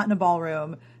historical not in a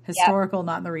ballroom, historical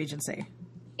not in the Regency.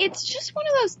 It's just one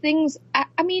of those things.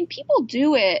 I mean, people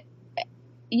do it.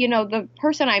 You know, the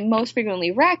person I most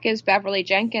frequently rec is Beverly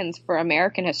Jenkins for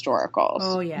American historicals.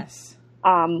 Oh yes.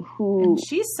 And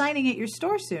she's signing at your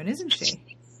store soon, isn't she?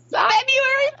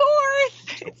 February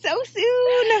 4th. It's so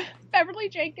soon. Beverly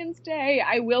Jenkins Day.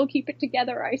 I will keep it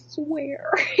together, I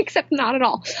swear. Except not at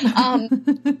all.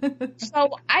 So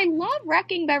I love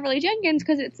wrecking Beverly Jenkins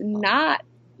because it's not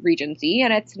Regency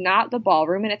and it's not the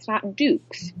ballroom and it's not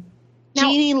Dukes. Now,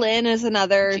 Jeannie Lin is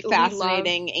another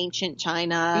fascinating ancient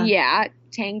China. Yeah,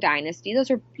 Tang Dynasty.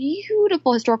 Those are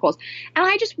beautiful historicals. And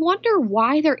I just wonder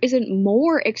why there isn't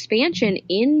more expansion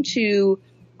into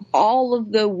all of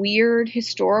the weird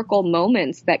historical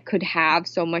moments that could have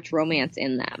so much romance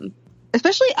in them.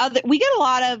 Especially we get a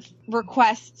lot of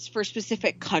requests for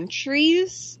specific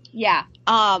countries. Yeah.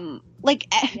 Every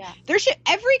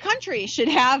country should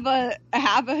have a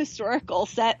historical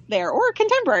set there or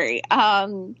contemporary.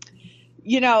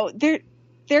 You know, there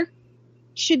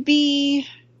should be,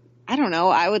 I don't know,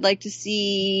 I would like to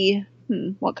see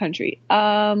what country?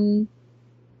 I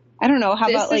don't know. How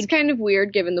about this is kind of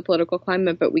weird given the political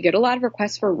climate, but we get a lot of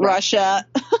requests for Russia.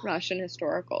 Russian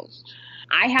historicals.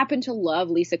 I happen to love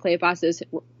Lisa Kleypas's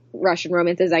Russian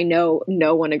romances. I know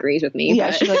no one agrees with me.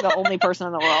 Yeah, she's like the only person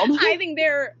in the world. I think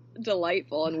they're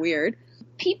delightful and weird.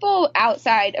 People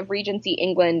outside of Regency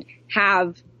England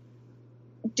have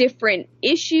different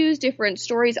issues, different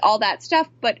stories, all that stuff,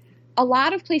 but a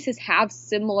lot of places have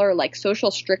similar like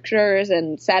social strictures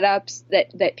and setups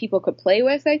that people could play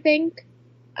with, I think.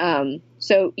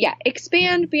 So yeah,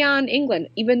 expand beyond England,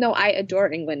 even though I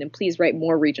adore England, and please write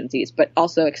more Regencies, but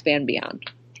also expand beyond.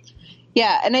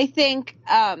 Yeah. And I think,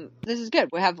 this is good.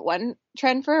 We have one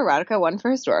trend for erotica, one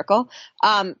for historical.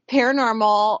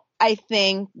 Paranormal, I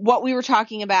think what we were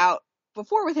talking about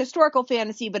before with historical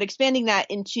fantasy, but expanding that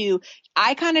into,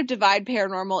 I kind of divide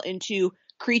paranormal into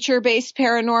creature-based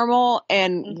paranormal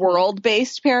and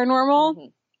world-based paranormal. Mm-hmm.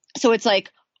 So it's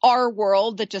like our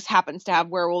world that just happens to have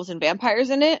werewolves and vampires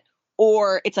in it,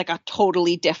 or it's like a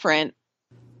totally different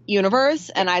universe,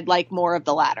 and I'd like more of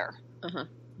the latter.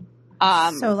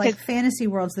 So like fantasy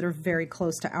worlds that are very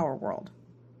close to our world.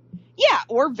 Yeah,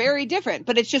 or very different,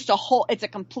 but it's just it's a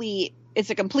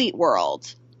complete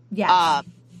world. Yeah.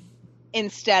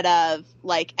 Instead of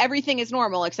like everything is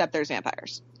normal except there's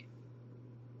vampires.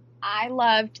 I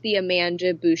loved the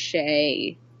Amanda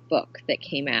Boucher book that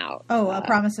came out. Oh, A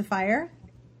Promise of Fire?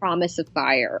 Promise of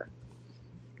Fire.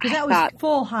 Because that was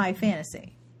full high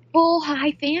fantasy. Full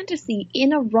high fantasy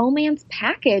in a romance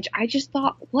package. I just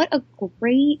thought, what a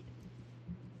great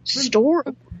story.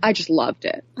 I just loved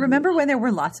it. Remember when there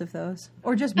were lots of those?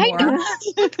 Or just more?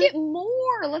 Let's get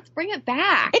more. Let's bring it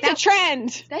back. It's a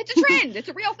trend. It's a trend. It's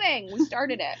a real thing. We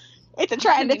started it. It's a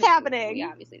trend. It's happening. We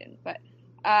obviously didn't. But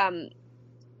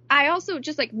I also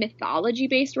just like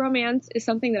mythology-based romance is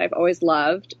something that I've always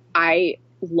loved. I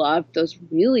loved those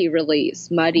really, really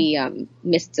smutty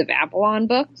Mists of Avalon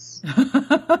books.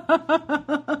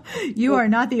 You are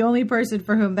not the only person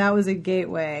for whom that was a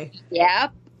gateway.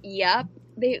 Yep.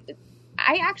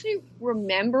 I actually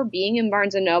remember being in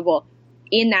Barnes & Noble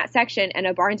in that section and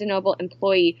a Barnes & Noble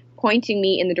employee pointing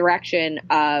me in the direction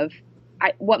of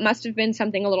what must have been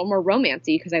something a little more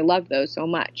romancy because I loved those so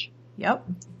much. Yep.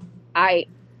 I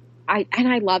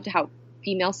loved how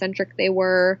female-centric they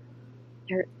were.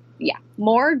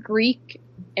 More Greek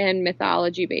and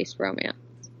mythology-based romance.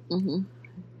 Mm-hmm.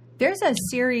 There's a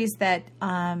series that,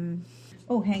 hang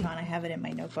on, I have it in my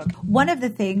notebook. One of the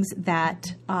things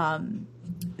that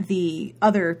the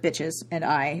other bitches and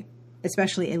I,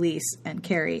 especially Elise and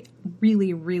Carrie,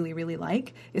 really, really, really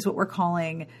like is what we're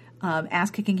calling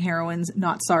ass-kicking heroines,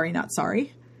 not sorry, not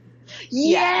sorry.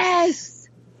 Yes!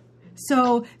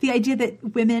 So the idea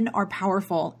that women are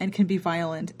powerful and can be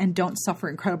violent and don't suffer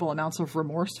incredible amounts of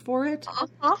remorse for it.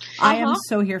 I am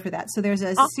so here for that. So there's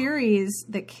a series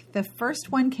that the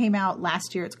first one came out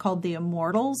last year. It's called The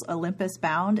Immortals, Olympus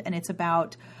Bound, and it's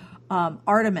about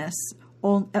Artemis.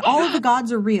 All of the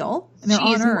gods are real and they're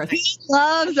on Earth. He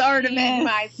loves Artemis.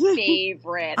 My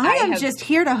favorite. I am just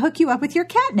here to hook you up with your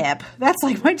catnip. That's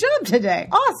like my job today.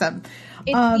 Awesome.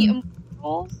 It's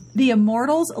The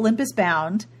Immortals, Olympus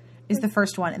Bound is the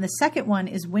first one. And the second one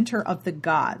is Winter of the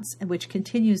Gods, which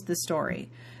continues the story.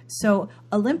 So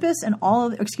Artemis and all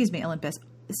the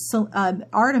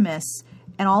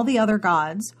other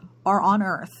gods are on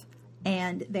Earth.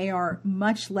 And they are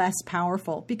much less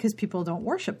powerful because people don't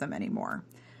worship them anymore.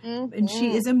 Mm-hmm. And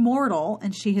she is immortal,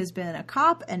 and she has been a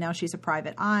cop, and now she's a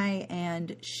private eye,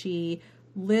 and she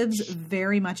lives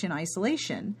very much in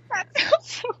isolation. That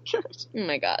sounds so good. Oh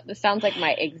my God. This sounds like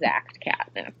my exact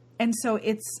catnip. And so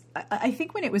I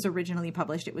think when it was originally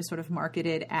published, it was sort of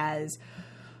marketed as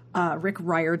Rick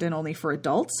Riordan only for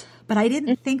adults. But I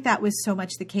didn't think that was so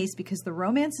much the case because the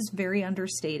romance is very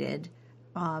understated.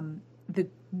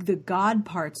 The god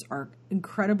parts are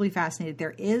incredibly fascinating.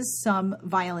 There is some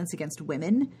violence against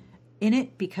women in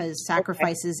it because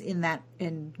sacrifices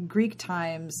in Greek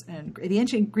times and the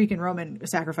ancient Greek and Roman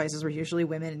sacrifices were usually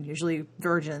women and usually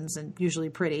virgins and usually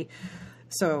pretty.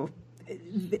 So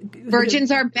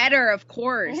virgins are better, of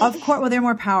course. Of course. Well, they're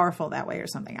more powerful that way or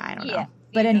something. I don't know.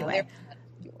 But anyway,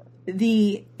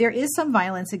 there is some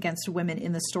violence against women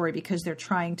in the story because they're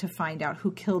trying to find out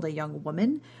who killed a young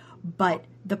woman. But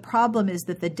the problem is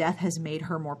that the death has made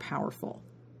her more powerful.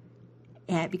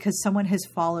 And because someone has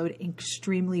followed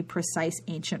extremely precise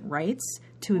ancient rites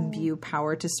to imbue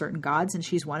power to certain gods, and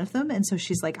she's one of them. And so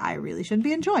she's like, I really shouldn't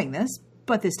be enjoying this,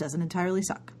 but this doesn't entirely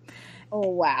suck. Oh,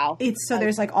 wow.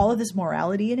 There's like all of this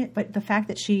morality in it, but the fact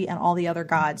that she and all the other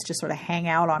gods just sort of hang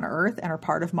out on Earth and are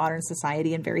part of modern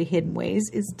society in very hidden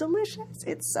ways is delicious.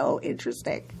 It's so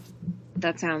interesting.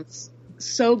 That sounds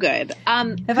so good.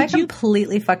 Have I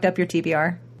completely fucked up your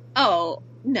TBR? Oh,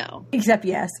 no. Except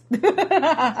yes. Could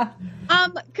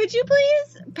you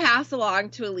please pass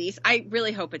along to Elise? I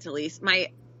really hope it's Elise.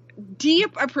 My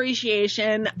deep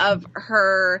appreciation of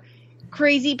her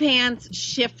Crazy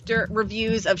Pants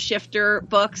reviews of Shifter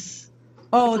books.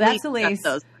 Oh, that's Elise.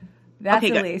 That's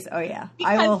okay, Elise. Good. Oh yeah.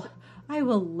 I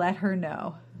will let her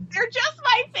know. They're just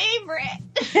my favorite.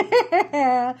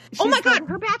 Oh my God,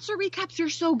 her Bachelor recaps are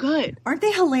so good. Aren't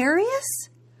they hilarious?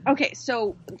 Okay,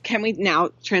 so can we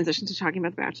now transition to talking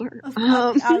about The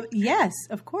Bachelor? Yes,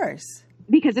 of course.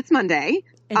 Because it's Monday.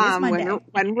 It is Monday.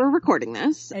 When we're recording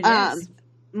this. It is.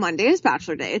 Monday is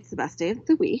Bachelor Day. It's the best day of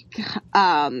the week.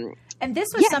 And this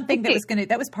was something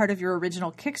that was part of your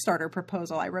original Kickstarter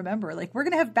proposal. I remember, like, we're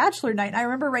going to have Bachelor Night. And I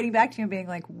remember writing back to you and being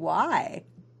like, why?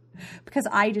 Because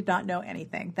I did not know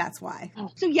anything. That's why.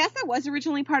 So yes, that was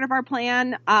originally part of our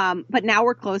plan. But now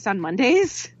we're closed on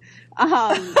Mondays.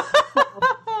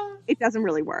 It doesn't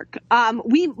really work.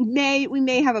 We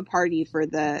may have a party for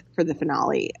the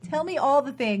finale. Tell me all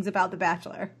the things about The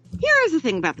Bachelor. Here is the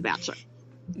thing about The Bachelor.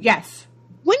 Yes.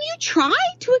 When you try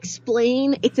to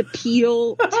explain its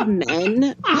appeal to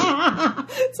men,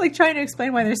 it's like trying to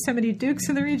explain why there's so many dukes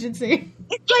in the Regency.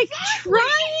 It's like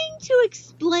trying to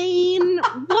explain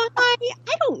why,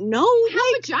 I don't know.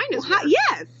 How vaginas work.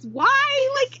 Yes.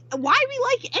 Why we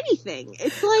like anything.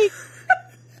 It's like,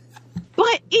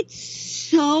 but it's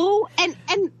so, and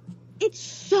it's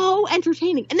so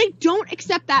entertaining. And they don't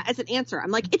accept that as an answer. I'm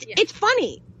like, it's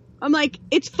funny. I'm like,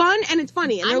 it's fun and it's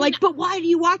funny. And they're like, but why do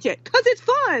you watch it? Because it's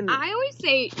fun. I always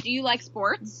say, do you like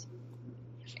sports?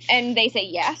 And they say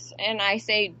yes. And I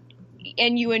say,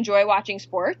 and you enjoy watching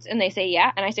sports? And they say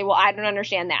yeah. And I say, well, I don't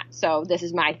understand that. So this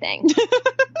is my thing.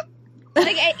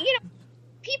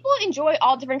 People enjoy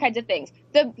all different kinds of things.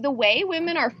 The way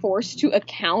women are forced to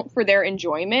account for their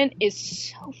enjoyment is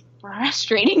so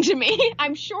frustrating to me.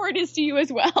 I'm sure it is to you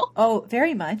as well. Oh,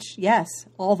 very much. Yes.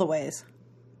 All the ways.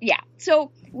 Yeah.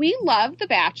 So we love The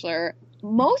Bachelor.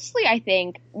 Mostly, I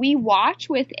think, we watch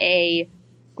with a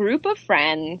group of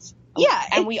friends. Yeah.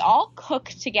 And we all cook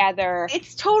together.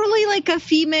 It's totally like a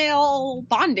female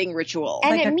bonding ritual.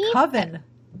 And like a coven.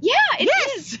 Yeah, it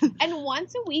is. And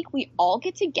once a week, we all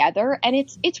get together. And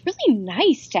it's really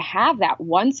nice to have that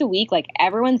once a week. Like,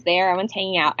 everyone's there. Everyone's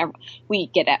hanging out. We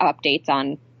get updates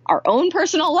on our own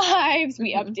personal lives.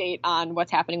 We update on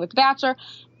what's happening with The Bachelor.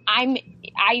 I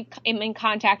am in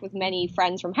contact with many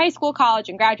friends from high school, college,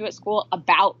 and graduate school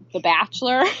about The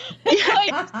Bachelor.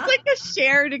 It's like a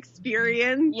shared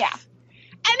experience. Yeah.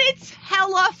 And it's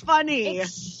hella funny.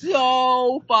 It's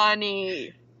so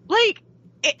funny. Like,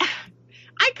 I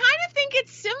kind of think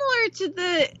it's similar to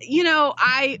the,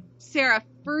 Sarah,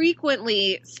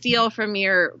 frequently steal from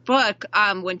your book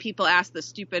when people ask the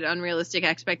stupid, unrealistic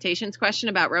expectations question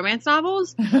about romance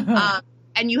novels.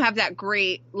 And you have that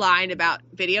great line about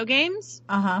video games.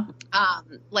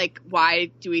 Like,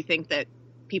 why do we think that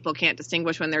people can't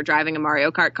distinguish when they're driving a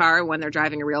Mario Kart car and when they're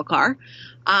driving a real car?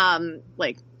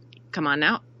 Like, come on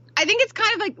now. I think it's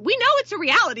kind of like, we know it's a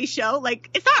reality show. Like,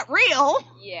 it's not real.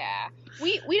 Yeah.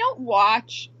 We don't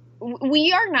watch.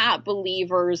 We are not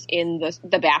believers in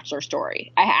the Bachelor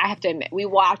story. I have to admit, we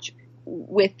watch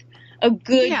with a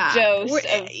good dose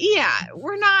of. Yeah,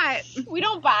 we're not. We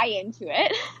don't buy into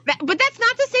it. But that's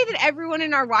not to say that everyone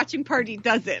in our watching party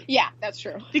doesn't. Yeah, that's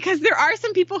true. Because there are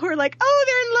some people who are like, oh,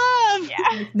 they're in love.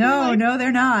 Yeah. No,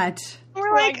 they're not.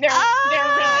 We're like, they're really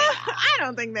not. I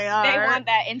don't think they are. They want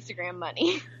that Instagram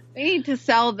money. They need to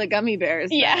sell the gummy bears.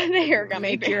 Yeah, the hair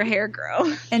gummy make bears. your hair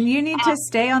grow. And you need to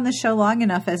stay on the show long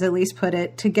enough, as Elise put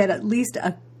it, to get at least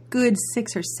a good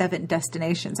 6 or 7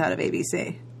 destinations out of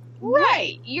ABC.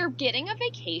 Right. You're getting a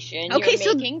vacation. Okay,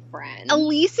 you're making friends.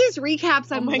 Elise's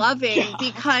recaps I'm my loving God.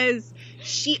 because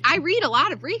I read a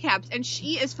lot of recaps and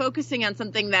she is focusing on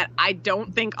something that I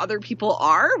don't think other people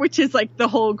are, which is like the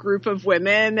whole group of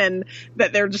women and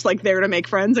that they're just like there to make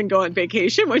friends and go on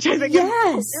vacation, which I think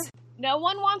is No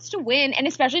one wants to win, and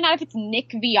especially not if it's Nick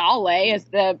Viale as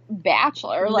the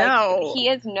Bachelor. Like, No. he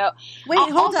is no. Wait,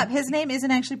 hold up. His name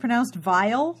isn't actually pronounced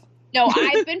Vile? No,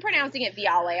 I've been pronouncing it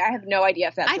Viale. I have no idea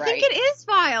if that's right. I think it is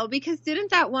Vile because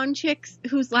didn't that one chick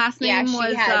whose last name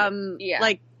was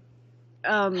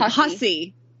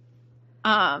Hussey?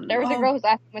 There was a girl whose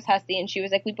last name was Hussey, and she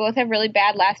was like, we both have really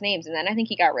bad last names, and then I think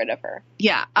he got rid of her.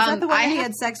 Yeah. Is that the one he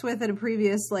had sex with at a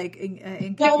previous, like,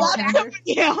 encounter?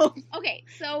 Yeah. Okay,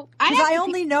 so... I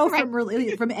only know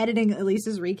from editing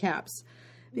Elise's recaps.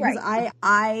 Because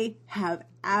I have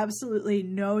absolutely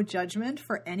no judgment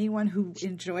for anyone who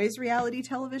enjoys reality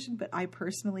television, but I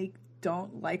personally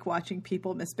don't like watching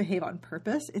people misbehave on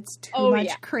purpose. It's too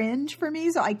much cringe for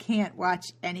me, so I can't watch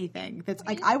anything. That's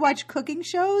like, I watch cooking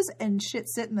shows and shit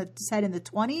set in the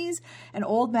 20s and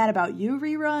Old Mad About You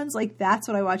reruns. Like, that's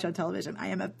what I watch on television. I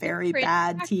am a very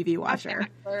bad TV watcher.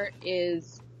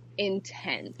 Is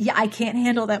intense. Yeah, I can't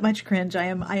handle that much cringe. I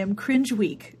am cringe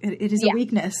weak. It is a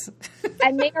weakness.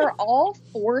 And they are all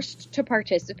forced to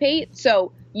participate,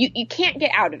 so you can't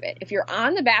get out of it. If you're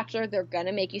on The Bachelor, they're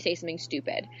gonna make you say something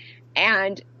stupid.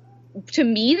 And to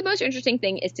me, the most interesting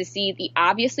thing is to see the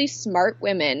obviously smart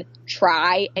women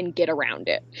try and get around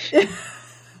it.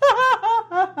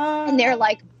 And they're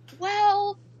like,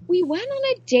 well, we went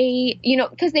on a date,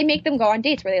 because they make them go on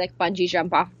dates where they like bungee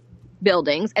jump off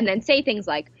buildings and then say things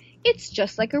like, it's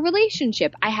just like a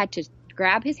relationship. I had to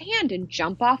grab his hand and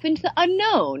jump off into the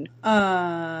unknown. No.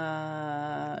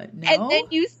 And then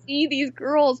you see these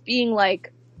girls being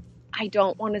like, I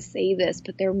don't want to say this,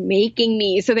 but they're making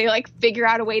me. So they like figure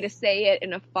out a way to say it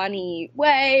in a funny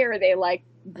way, or they like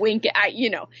wink at,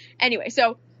 Anyway,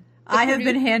 so. I have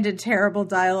been handed terrible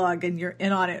dialogue and you're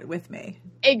in on it with me.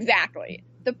 Exactly.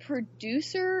 The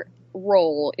producer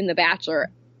role in The Bachelor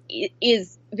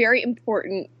is very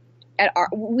important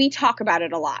we talk about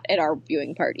it a lot at our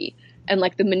viewing party, and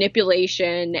like the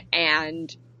manipulation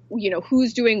and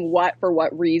who's doing what for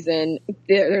what reason.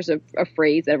 There's a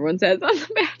phrase everyone says on The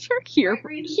Bachelor, here for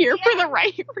the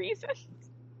right reasons,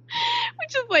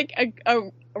 which is like a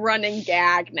running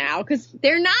gag now, because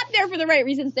they're not there for the right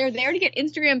reasons. They're there to get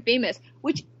Instagram famous,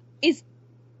 which is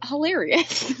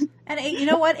hilarious. And you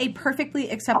know what? A perfectly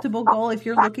acceptable goal if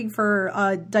you're looking for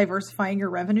diversifying your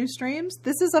revenue streams.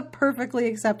 This is a perfectly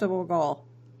acceptable goal.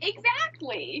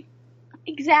 Exactly.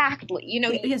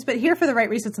 Yes, but here for the right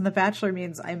reasons in The Bachelor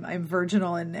means I'm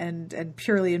virginal and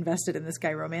purely invested in this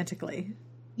guy romantically.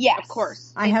 Yes, of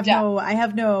course. I have no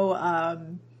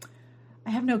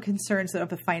concerns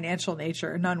of a financial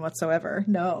nature, none whatsoever.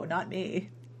 No, not me.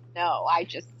 No, I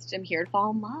just am here to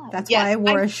fall in love. That's why I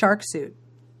wore a shark suit.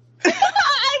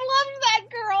 I loved that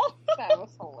girl. That was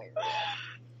hilarious.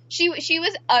 She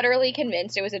was utterly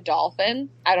convinced it was a dolphin.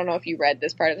 I don't know if you read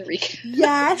this part of the recap.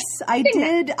 Yes, I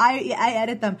did. I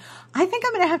edit them. I think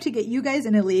I'm going to have to get you guys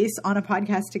and Elise on a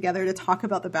podcast together to talk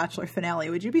about the Bachelor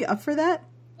finale. Would you be up for that?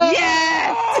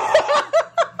 Yes!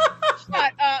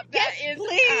 Shut up. That is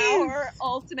please. Our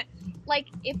ultimate. Like,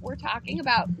 if we're talking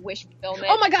about wish fulfillment.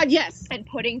 Oh my God, yes. And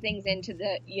putting things into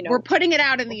the, we're putting it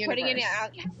out in the universe. Putting it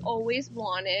out. I've always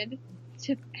wanted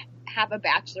to have a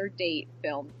Bachelor date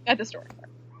film at the store.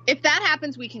 If that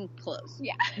happens, we can close.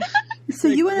 Yeah. So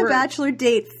you and a Bachelor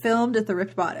date filmed at the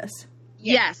Ripped Bodice?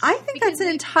 Yes. I think that's an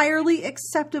entirely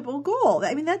acceptable goal.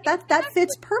 I mean, that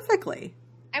fits perfectly.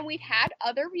 And we've had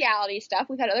other reality stuff.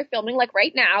 We've had other filming. Like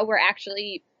right now, we're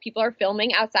actually, people are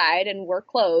filming outside and we're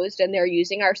closed and they're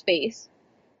using our space,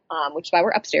 which is why we're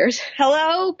upstairs.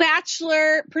 Hello,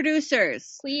 Bachelor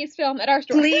producers. Please film at our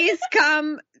store. Please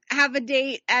come have a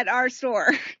date at our store.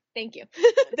 Thank you.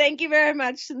 Thank you very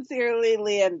much. Sincerely,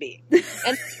 Leah and B.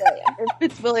 And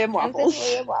Fitzwilliam Waffles.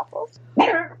 Fitzwilliam Waffles.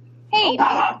 Hey.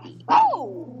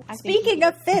 Oh. Speaking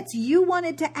of Fitz, you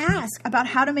wanted to ask about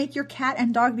how to make your cat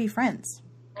and dog be friends.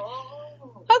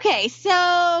 Okay,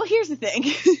 so here's the thing.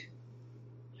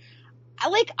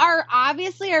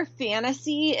 Our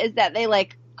fantasy is that they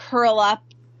like curl up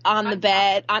on the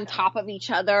bed on top of each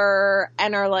other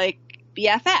and are like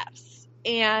BFFs.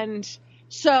 And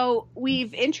so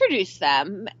we've introduced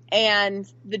them, and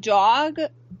the dog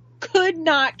could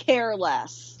not care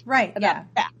less. Right, about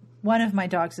that. One of my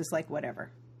dogs is like,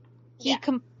 whatever. He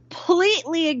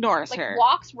completely ignores her.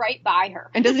 Walks right by her.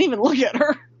 And doesn't even look at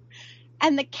her.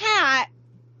 And the cat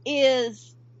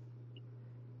is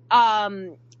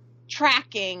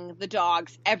tracking the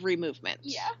dog's every movement.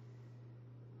 Yeah.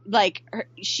 Like,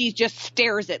 she just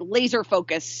laser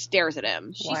focus stares at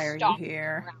him. Why are you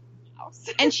here?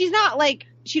 And she's not like,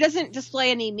 she doesn't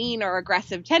display any mean or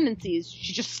aggressive tendencies.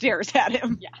 She just stares at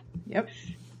him. Yeah. Yep.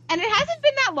 And it hasn't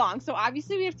been that long, so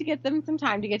obviously we have to get them some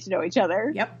time to get to know each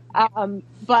other. Yep.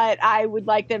 But I would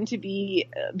like them to be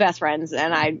best friends,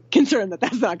 and I'm concerned that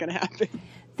that's not going to happen.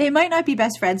 They might not be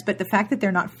best friends, but the fact that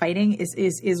they're not fighting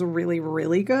is really,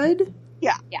 really good.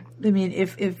 Yeah. Yeah. I mean,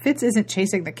 if Fitz isn't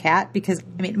chasing the cat, because,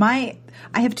 I mean, I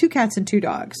have 2 cats and 2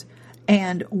 dogs.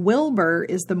 And Wilbur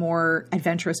is the more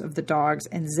adventurous of the dogs,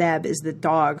 and Zeb is the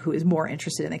dog who is more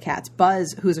interested in the cats.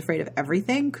 Buzz, who's afraid of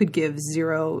everything, could give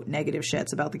 0 negative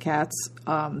shits about the cats.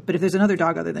 But if there's another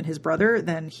dog other than his brother,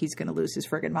 then he's going to lose his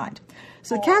friggin' mind.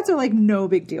 So the cats are like no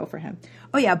big deal for him.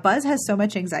 Oh yeah, Buzz has so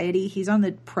much anxiety. He's on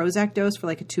the Prozac dose for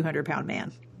like a 200-pound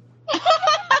man.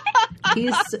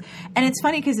 And it's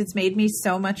funny because it's made me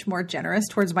so much more generous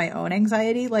towards my own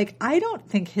anxiety. Like, I don't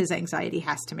think his anxiety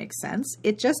has to make sense.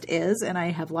 It just is. And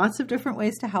I have lots of different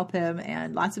ways to help him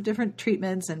and lots of different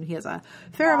treatments. And he has a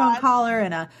pheromone collar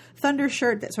and a thunder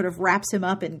shirt that sort of wraps him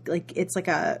up. And like, it's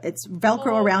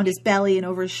Velcro around his belly and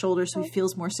over his shoulder. So he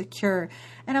feels more secure.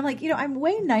 And I'm like, I'm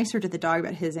way nicer to the dog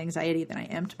about his anxiety than I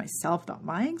am to myself about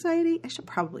my anxiety. I should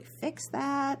probably fix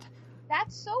that.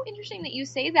 That's so interesting that you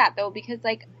say that, though, because,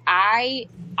 like, I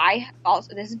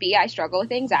also, this is B, I struggle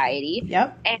with anxiety.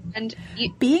 Yep. And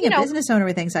being a business owner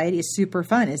with anxiety is super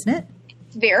fun, isn't it?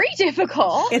 It's very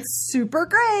difficult. It's super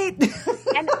great.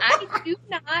 And I do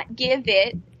not give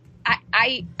it,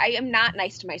 I am not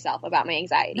nice to myself about my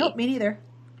anxiety. Nope, me neither.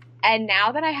 And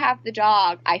now that I have the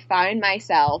dog, I find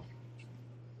myself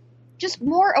just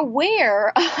more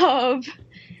aware of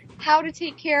how to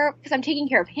take care of, because I'm taking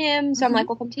care of him. So I'm like,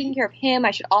 well, if I'm taking care of him,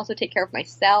 I should also take care of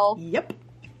myself. Yep.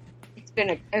 It's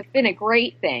been a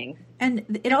great thing.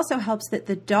 And it also helps that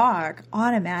the dog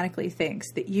automatically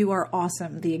thinks that you are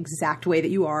awesome the exact way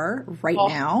that you are right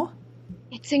now.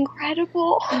 It's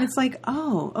incredible. And it's like,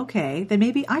 oh, okay, then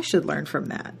maybe I should learn from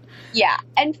that. Yeah.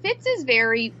 And Fitz is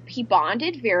he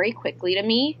bonded very quickly to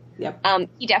me. Yep.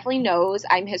 He definitely knows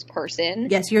I'm his person.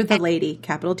 Yes, you're the lady,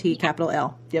 capital T, capital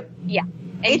L. Yep. Yeah.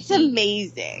 And it's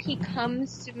amazing. He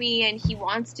comes to me and he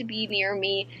wants to be near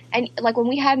me. And like when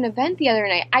we had an event the other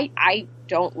night, I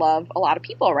don't love a lot of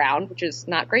people around, which is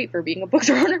not great for being a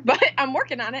bookstore owner, but I'm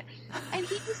working on it. And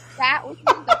he just sat with me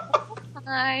the whole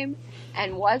time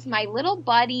and was my little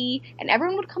buddy. And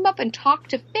everyone would come up and talk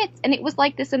to Fitz. And it was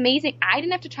like this amazing, I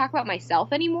didn't have to talk about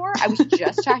myself anymore. I was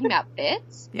just talking about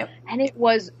Fitz. Yep. And it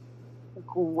was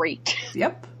great.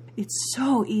 Yep. It's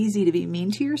so easy to be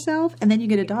mean to yourself, and then you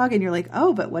get a dog and you're like,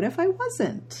 oh, but what if I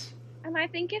wasn't? And I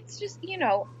think it's just,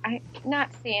 I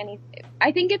not say anything.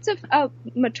 I think it's a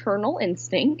maternal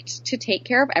instinct to take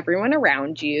care of everyone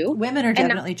around you. Women are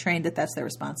definitely trained that that's their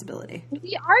responsibility.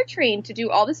 We are trained to do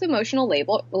all this emotional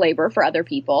labor for other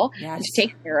people, yes. And to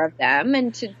take care of them,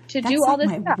 and to do all this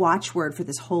stuff. That's my watchword for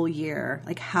this whole year.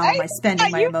 Like, how am I spending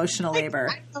my emotional labor?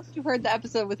 I must have heard the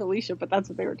episode with Alicia, but that's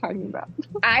what they were talking about.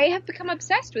 I have become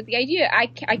obsessed with the idea. I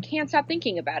can't stop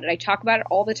thinking about it. I talk about it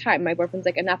all the time. My boyfriend's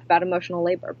like, enough about emotional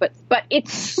labor. But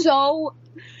it's so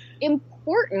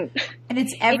important. And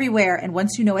it's everywhere. And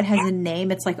once you know it has a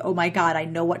name, it's like, oh my God, I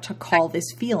know what to call this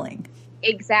feeling.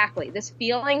 Exactly. This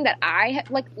feeling that I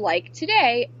like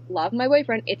today, love my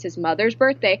boyfriend. It's his mother's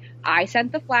birthday. I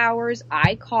sent the flowers.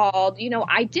 I called,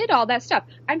 I did all that stuff.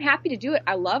 I'm happy to do it.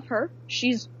 I love her.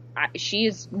 She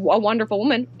is a wonderful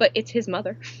woman, but it's his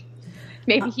mother.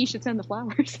 Maybe he should send the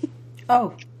flowers.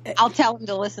 Oh, I'll tell him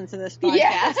to listen to this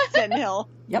podcast, and he'll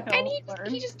and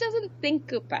he just doesn't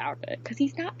think about it because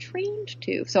he's not trained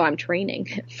to. So I'm training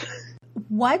him.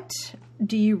 What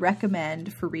do you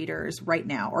recommend for readers right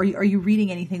now? Or are you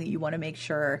reading anything that you want to make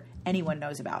sure everyone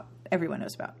knows about?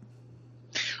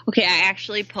 Okay, I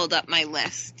actually pulled up my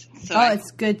list. So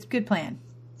it's good. Good plan.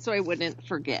 So I wouldn't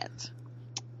forget.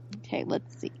 Okay,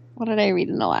 let's see. What did I read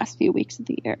in the last few weeks of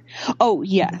the year? Oh,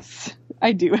 yes.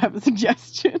 I do have a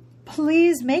suggestion.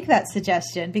 Please make that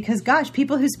suggestion because, gosh,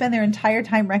 people who spend their entire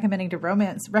time recommending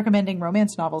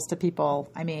romance novels to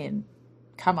people, I mean,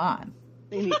 come on.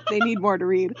 They need more to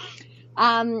read.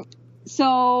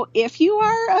 So if you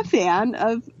are a fan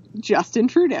of Justin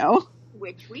Trudeau,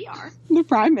 which we are, the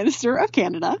Prime Minister of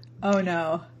Canada. Oh,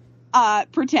 no.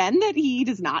 Pretend that he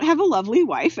does not have a lovely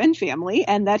wife and family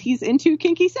and that he's into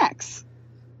kinky sex.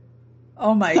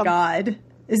 Oh, my God.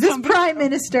 Is this Prime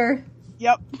Minister?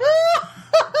 Yep.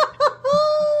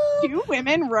 2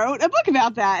 women wrote a book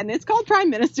about that, and it's called Prime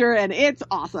Minister, and it's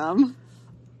awesome.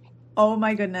 Oh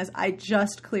my goodness. I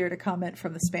just cleared a comment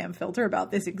from the spam filter about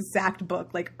this exact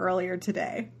book earlier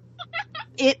today.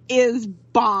 It is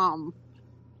bomb.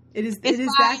 It is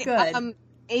that good.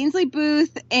 Ainsley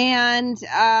Booth and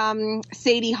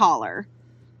Sadie Holler.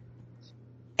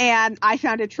 And I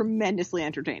found it tremendously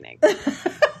entertaining.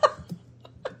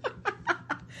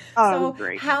 So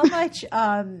great. how much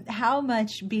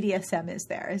BDSM is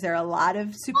there? Is there a lot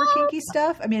of super kinky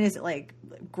stuff? I mean, is it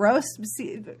gross?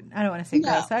 I don't want to say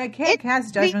gross. I can't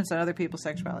cast judgments on other people's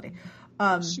sexuality.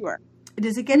 Sure.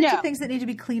 Does it get into things that need to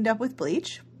be cleaned up with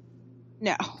bleach?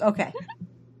 No. Okay.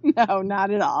 No,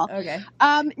 not at all. Okay.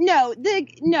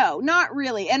 No, not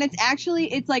really. And it's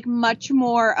much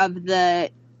more of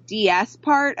the DS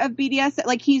part of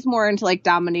BDS. He's more into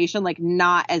domination,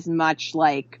 not as much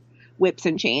whips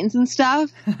and chains and stuff.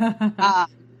 So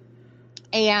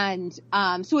it's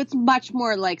much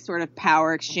more sort of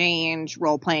power exchange,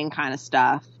 role playing kind of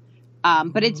stuff.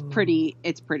 But it's pretty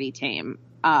tame.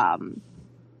 And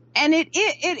it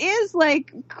is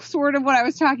sort of what I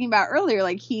was talking about earlier.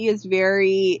 She's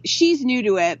new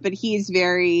to it, but he's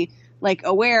very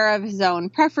aware of his own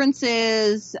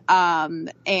preferences.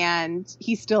 And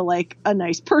he's still a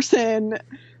nice person.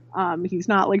 He's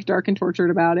not dark and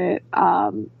tortured about it.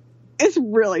 It's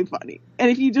really funny. And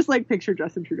if you just picture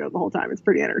Justin Trudeau the whole time, it's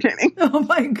pretty entertaining. Oh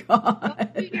my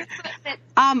God.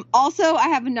 Also, I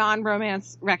have a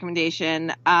non-romance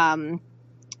recommendation. On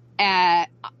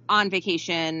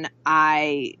vacation,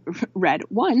 I read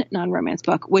one non-romance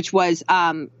book, which was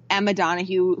Emma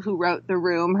Donoghue, who wrote The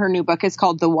Room. Her new book is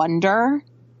called The Wonder.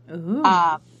 Ooh.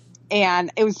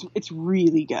 And it's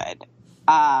really good.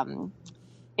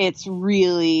 It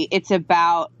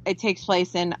takes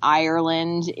place in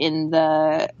Ireland in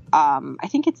the, I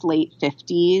think it's late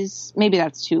 50s. Maybe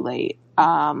that's too late.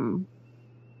 I'm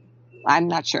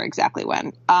not sure exactly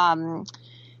when.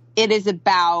 It is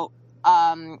about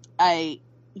a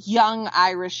young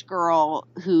Irish girl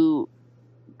who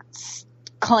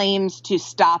claims to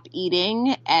stop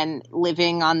eating and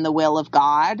living on the will of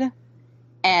God.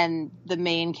 And the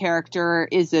main character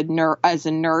is a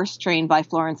nurse trained by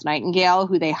Florence Nightingale,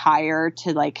 who they hire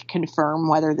to confirm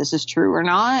whether this is true or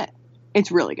not.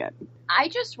 It's really good. I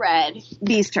just read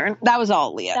B's turn. That was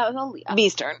all Leah.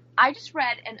 B's turn. I just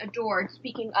read and adored,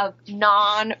 speaking of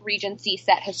non-Regency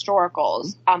set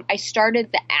historicals, I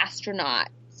started the Astronaut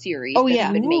series that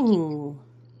I've been making.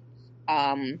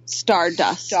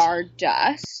 Stardust.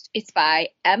 It's by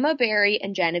Emma Barry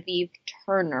and Genevieve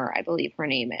Turner, I believe her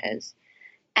name is.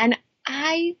 And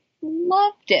I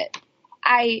loved it.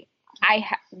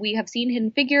 We have seen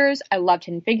Hidden Figures. I loved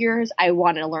Hidden Figures. I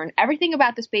want to learn everything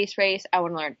about the space race. I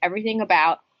want to learn everything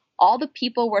about all the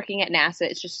people working at NASA.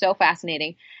 It's just so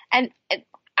fascinating. And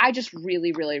I just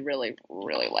really, really, really,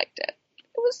 really liked it.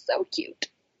 It was so cute.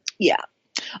 Yeah.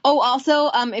 Oh, also,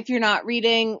 if you're not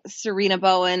reading Serena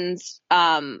Bowen's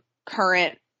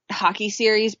current hockey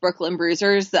series, Brooklyn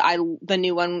Bruisers, the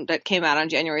new one that came out on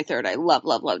January 3rd, I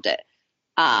loved it.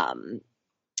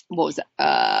 What was it?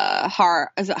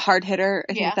 Is it Hard Hitter?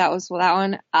 I think that was that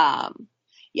one.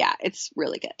 Yeah, it's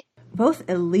really good. Both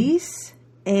Elise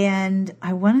and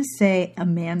I want to say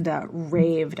Amanda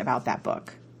raved about that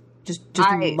book. Just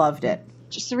loved it.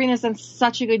 Serena's done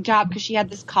such a good job because she had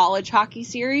this college hockey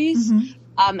series,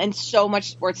 and so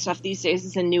much sports stuff these days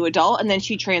is a new adult, and then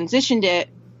she transitioned it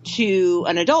to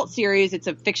an adult series. It's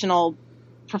a fictional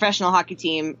professional hockey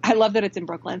team. I love that it's in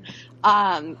Brooklyn,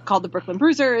 called the Brooklyn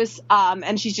Bruisers.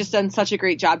 And she's just done such a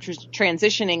great job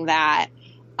transitioning that.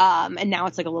 And now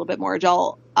it's a little bit more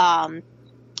adult.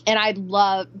 And I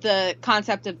love the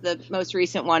concept of the most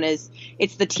recent one is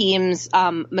it's the team's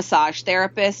massage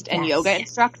therapist and yoga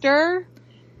instructor.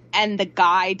 And the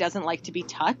guy doesn't like to be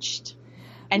touched.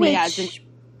 And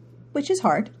which is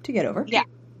hard to get over. Yeah.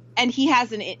 And he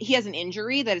has an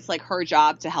injury that it's like her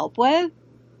job to help with.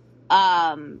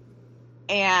 And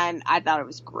I thought it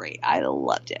was great. I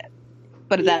loved it.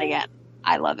 But then again,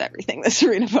 I love everything that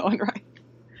Serena Bowen writes.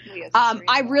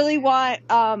 I really want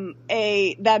them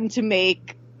to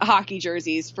make hockey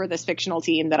jerseys for this fictional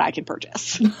team that I can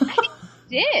purchase. I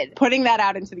did. Putting that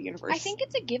out into the universe. I think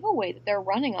it's a giveaway that they're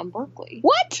running on Berkeley.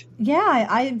 What? Yeah,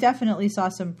 I definitely saw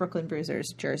some Brooklyn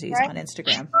Bruisers jerseys on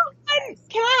Instagram.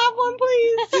 Can I have one,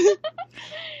 please?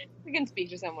 We can speak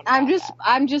to someone.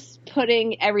 I'm just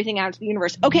putting everything out into the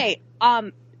universe. Okay.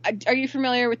 Are you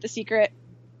familiar with The Secret?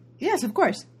 Yes, of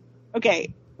course.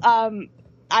 Okay.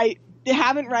 I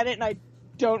haven't read it and I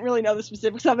don't really know the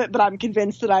specifics of it, but I'm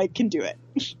convinced that I can do it.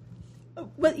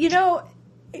 Well, you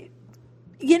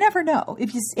never know.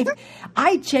 If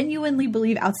I genuinely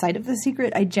believe outside of The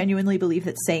Secret, I genuinely believe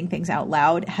that saying things out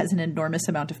loud has an enormous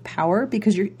amount of power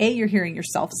because you're hearing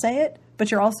yourself say it, but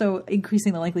you're also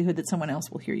increasing the likelihood that someone else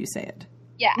will hear you say it.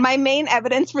 Yeah. My main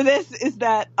evidence for this is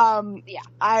that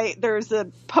there's a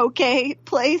poke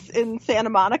place in Santa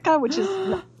Monica, which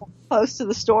is close to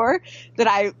the store, that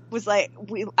I was like,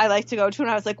 I like to go to, and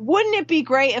I was like, wouldn't it be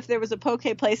great if there was a poke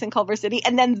place in Culver City?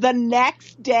 And then the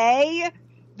next day,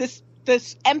 this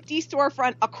empty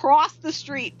storefront across the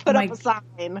street put up a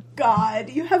sign. God,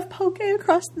 you have poke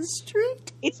across the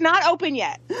street? It's not open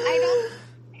yet. I know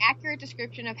an accurate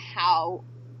description of how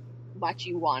much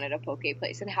you wanted a poke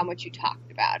place and how much you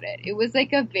talked about it. It was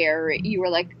like you were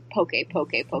like, poke, and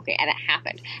it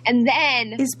happened. And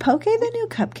then... Is poke the new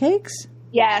cupcakes?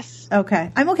 Yes. Okay.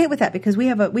 I'm okay with that because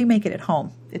we make it at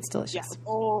home. It's delicious.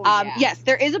 Yes. Yes,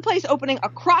 there is a place opening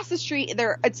across the street.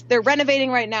 They're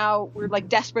renovating right now. We're like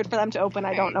desperate for them to open.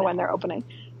 I don't know when they're opening.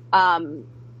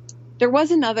 There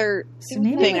was another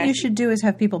maybe what you should do is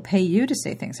have people pay you to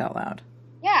say things out loud.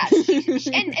 Yeah. And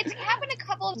it's happened a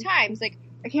couple of times. Like,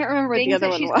 I can't remember what the other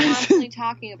one was. Things that she's constantly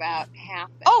talking about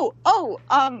happened.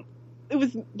 It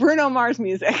was Bruno Mars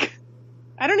music.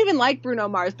 I don't even like Bruno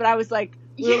Mars, but I was like,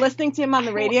 we were listening to him on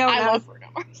the radio. I love Bruno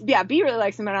Mars. Yeah, B really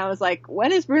likes him, and I was like,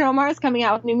 when is Bruno Mars coming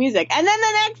out with new music? And then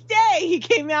the next day, he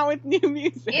came out with new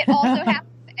music. It also happened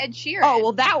with Ed Sheeran. Oh,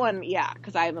 well, that one, yeah,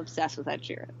 because I am obsessed with Ed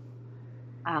Sheeran.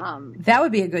 That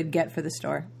would be a good get for the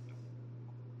store.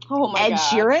 Oh, my God. Ed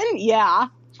Sheeran? Yeah.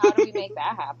 How do we make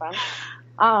that happen?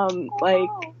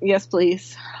 Yes,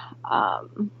 please.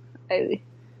 I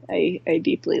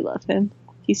deeply love him.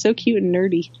 He's so cute and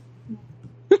nerdy.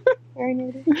 Very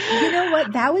nerdy. You know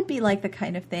what? That would be like the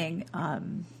kind of thing,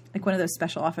 like one of those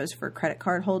special offers for credit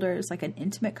card holders, like an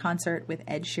intimate concert with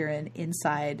Ed Sheeran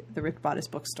inside the Ripped Bodice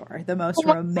bookstore. The most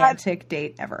romantic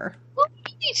date ever.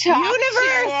 Universe!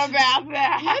 About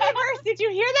that. Universe, did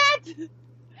you hear that?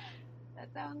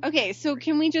 Okay, so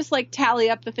can we just like tally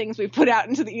up the things we put out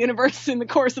into the universe in the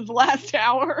course of the last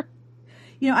hour?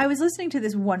 You know, I was listening to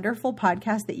this wonderful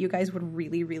podcast that you guys would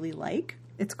really, really like.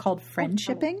 It's called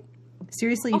Friendshipping.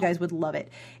 Seriously, you guys would love it.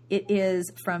 It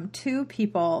is from two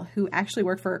people who actually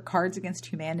work for Cards Against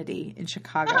Humanity in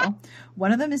Chicago.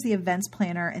 One of them is the events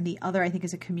planner, and the other, I think,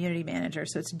 is a community manager.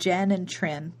 So it's Jen and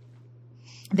Trin.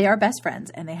 They are best friends,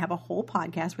 and they have a whole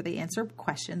podcast where they answer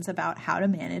questions about how to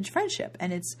manage friendship.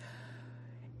 And it's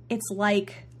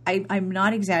like, I'm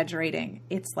not exaggerating.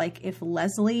 It's like if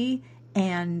Leslie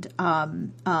and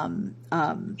Ann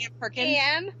Perkins.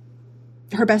 Ann?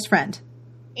 Her best friend.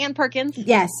 Ann Perkins.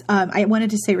 Yes. I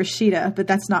wanted to say Rashida, but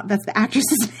that's the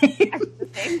actress's name.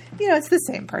 You know, it's the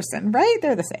same person, right?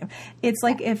 They're the same. It's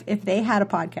like if they had a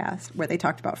podcast where they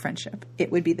talked about friendship,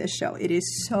 it would be this show. It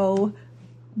is so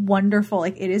wonderful.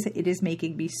 Like it is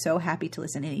making me so happy to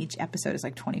listen. And each episode is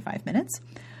like 25 minutes.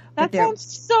 That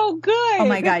sounds so good. Oh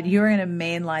my God. You're going to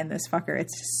mainline this fucker.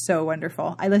 It's so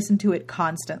wonderful. I listen to it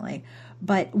constantly.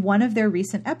 But one of their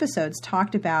recent episodes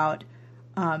talked about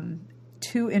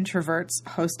two introverts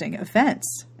hosting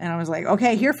events. And I was like,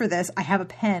 okay, here for this. I have a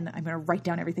pen. I'm going to write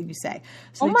down everything you say.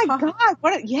 So God.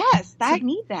 I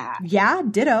need that. Yeah,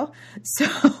 ditto.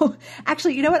 So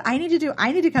actually, you know what I need to do?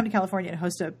 I need to come to California and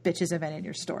host a bitches event in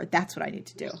your store. That's what I need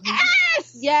to do.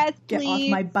 Yes, Get please.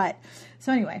 off my butt.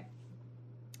 So anyway,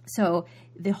 so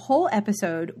the whole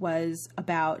episode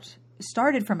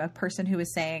started from a person who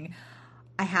was saying,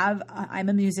 I'm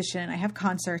a musician, I have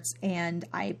concerts, and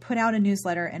I put out a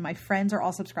newsletter, and my friends are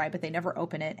all subscribed, but they never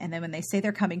open it. And then when they say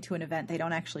they're coming to an event, they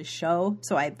don't actually show.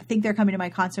 So I think they're coming to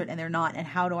my concert and they're not. And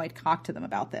how do I talk to them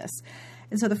about this?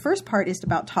 And so the first part is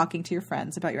about talking to your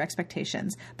friends about your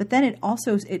expectations. But then they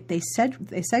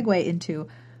segue into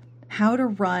how to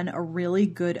run a really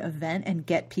good event and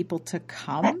get people to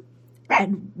come.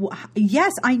 And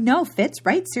yes, I know Fitz,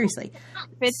 right? Seriously.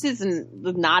 Fitz is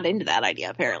not into that idea,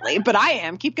 apparently, but I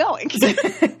am. Keep going.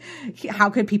 How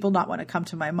could people not want to come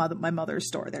to my mother's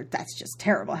store? That's just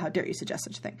terrible. How dare you suggest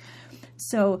such a thing?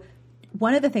 So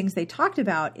one of the things they talked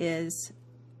about is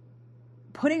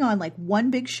putting on like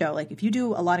one big show. Like if you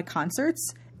do a lot of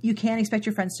concerts, you can't expect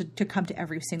your friends to come to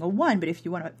every single one. But if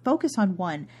you want to focus on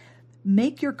one,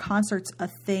 make your concerts a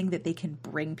thing that they can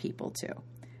bring people to.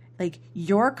 Like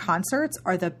your concerts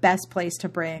are the best place to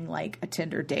bring like a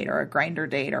Tinder date or a Grindr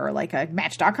date or like a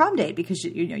Match.com date because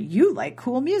you like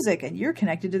cool music and you're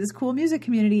connected to this cool music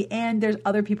community and there's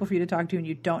other people for you to talk to and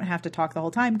you don't have to talk the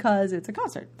whole time because it's a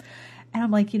concert. And I'm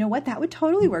like, you know what? That would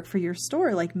totally work for your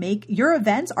store. Like make your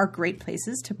events are great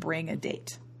places to bring a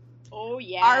date. Oh,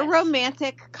 yeah. Our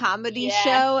romantic comedy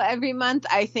show every month,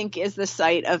 I think, is the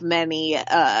site of many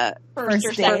first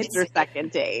or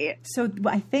second date. So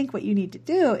I think what you need to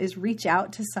do is reach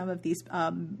out to some of these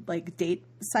like date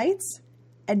sites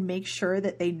and make sure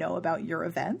that they know about your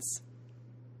events.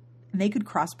 And they could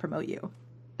cross-promote you.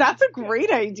 That's a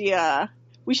great idea.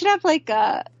 We should have like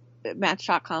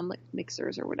Match.com like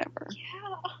mixers or whatever.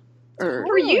 Yeah. Or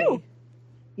for you.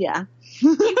 Yeah.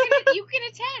 You can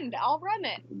attend. I'll run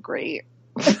it. Great.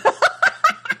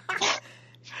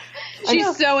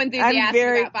 She's so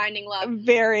enthusiastic about finding love. I'm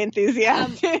very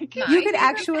enthusiastic. You could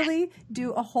actually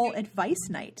do a whole advice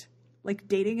night. Like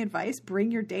dating advice.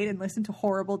 Bring your date and listen to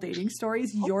horrible dating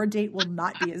stories. Your date will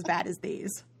not be as bad as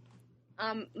these.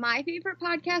 My favorite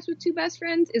podcast with two best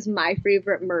friends is My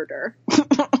Favorite Murder.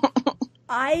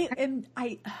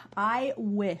 I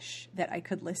wish that I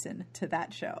could listen to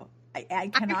that show. I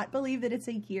cannot believe that it's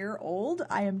a year old.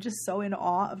 I am just so in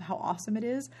awe of how awesome it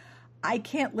is. I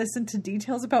can't listen to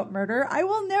details about murder. I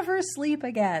will never sleep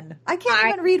again. I can't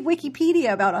even read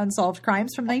Wikipedia about unsolved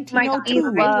crimes from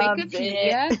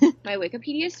 1902. My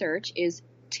Wikipedia search is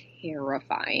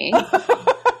terrifying.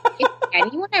 If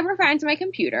anyone ever finds my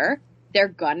computer, they're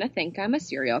gonna think I'm a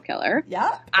serial killer.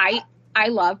 Yeah. I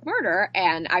love murder,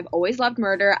 and I've always loved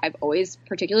murder. I've always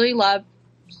particularly loved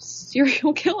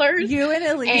serial killers. You and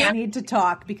Elise need to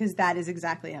talk because that is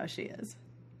exactly how she is.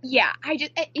 Yeah,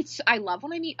 I love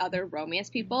when I meet other romance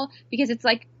people because it's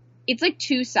like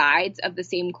two sides of the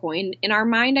same coin in our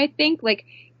mind. I think like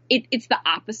it's the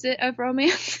opposite of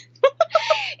romance.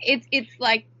 it's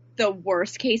like the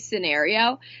worst case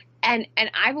scenario, and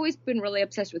I've always been really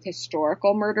obsessed with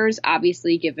historical murders,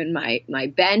 obviously given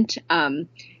my bent, and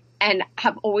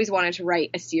have always wanted to write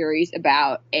a series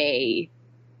about a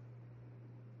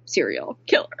serial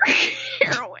killer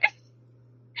heroine.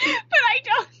 But I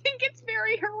don't think it's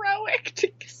very heroic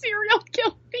to serial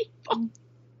kill people.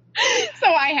 So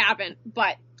I haven't.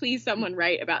 But please someone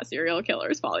write about serial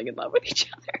killers falling in love with each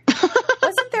other.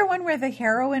 Wasn't there one where the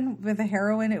heroine,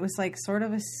 it was like sort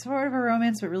of a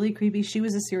romance, but really creepy. She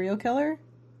was a serial killer.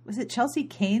 Was it Chelsea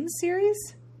Cain's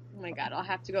series? Oh my God, I'll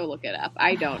have to go look it up.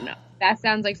 I don't know. That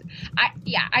sounds like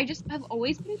I just have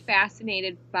always been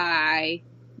fascinated by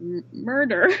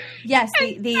murder. Yes,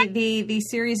 the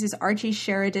series is Archie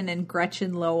Sheridan and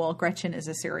Gretchen Lowell. Gretchen is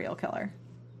a serial killer.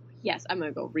 Yes, I'm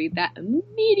gonna go read that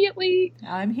immediately.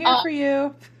 I'm here for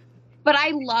you. But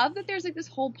I love that there's like this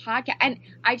whole podcast, and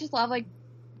I just love like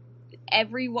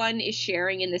everyone is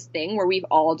sharing in this thing where we've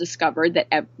all discovered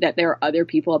that there are other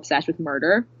people obsessed with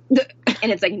murder,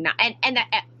 and it's like not, and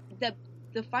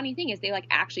the funny thing is they like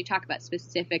actually talk about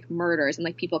specific murders, and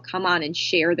like people come on and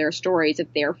share their stories of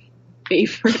their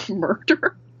favorite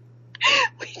murder,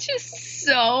 which is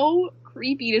so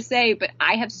creepy to say, but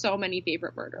I have so many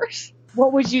favorite murders.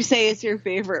 What would you say is your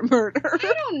favorite murder? I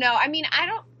don't know. I mean,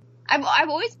 I've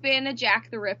always been a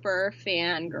Jack the Ripper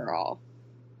fangirl.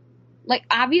 Like,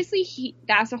 obviously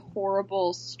that's a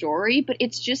horrible story, but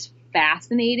it's just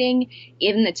fascinating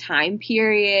in the time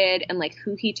period and like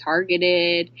who he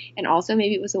targeted, and also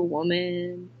maybe it was a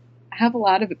woman. I have a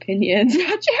lot of opinions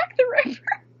about Jack the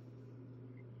Ripper.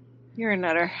 You're a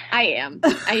nutter. I am.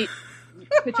 I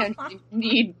potentially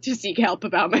need to seek help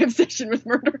about my obsession with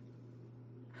murder.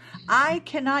 I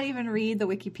cannot even read the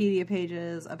Wikipedia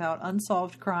pages about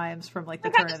unsolved crimes from like the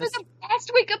turn of the... the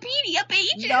best Wikipedia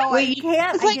pages. No, I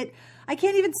can't. I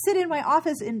can't even sit in my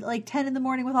office in like 10 in the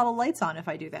morning with all the lights on if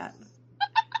I do that.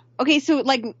 Okay, so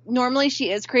like normally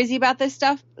she is crazy about this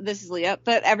stuff. This is Leah,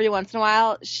 but every once in a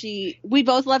while we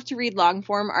both love to read long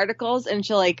form articles, and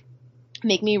she'll like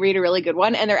make me read a really good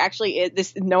one. And there actually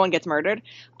is no one gets murdered.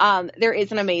 There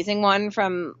is an amazing one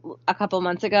from a couple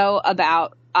months ago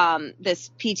about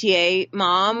this PTA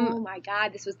mom. Oh my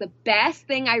God, this was the best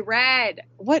thing I read.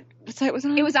 What site was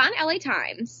it on? It was on LA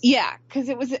Times. Yeah, because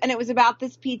it was about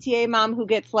this PTA mom who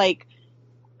gets like,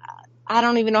 I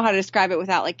don't even know how to describe it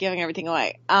without like giving everything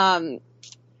away. Caught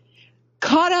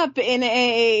up in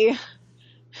a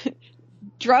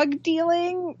drug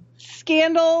dealing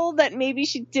scandal that maybe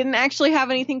she didn't actually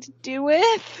have anything to do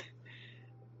with.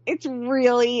 It's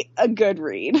really a good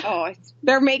read. Oh,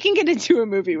 they're making it into a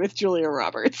movie with Julia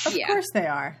Roberts. Of course they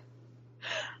are.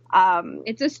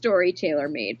 It's a story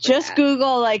tailor-made. Just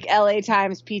Google like LA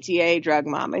Times PTA drug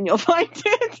mom and you'll find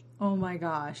it. Oh my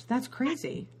gosh, that's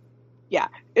crazy. Yeah,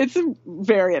 it's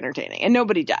very entertaining and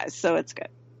nobody dies, so it's good.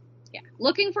 Yeah.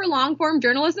 Looking for long-form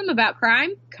journalism about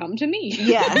crime? Come to me.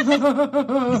 Yeah.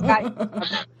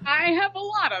 I have a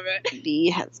lot of it. B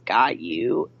has got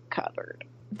you covered.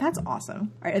 That's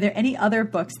awesome. All right, are there any other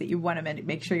books that you want to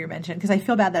make sure you're mentioned? Because I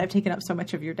feel bad that I've taken up so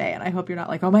much of your day, and I hope you're not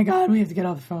like, oh my God, we have to get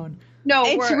off the phone. No,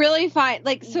 it's really fine.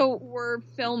 Like, so we're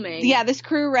filming. Yeah, this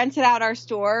crew rented out our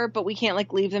store, but we can't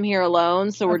like leave them here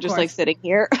alone, so we're just like sitting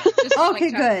here.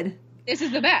 Okay, good. This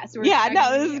is the best.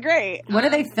 This is great. What are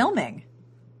they filming?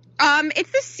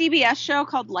 It's this CBS show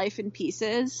called Life in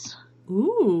Pieces.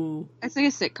 Ooh. It's like a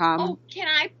sitcom. Oh, can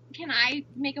I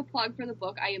make a plug for the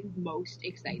book I am most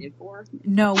excited for?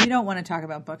 No, we don't want to talk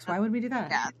about books. Why would we do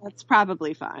that? Yeah, that's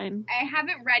probably fine. I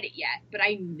haven't read it yet, but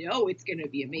I know it's going to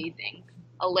be amazing.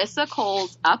 Alyssa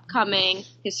Cole's upcoming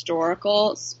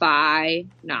historical spy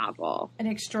novel. An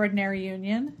Extraordinary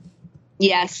Union?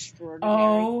 Yes.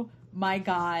 Oh my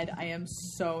God. I am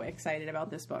so excited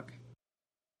about this book.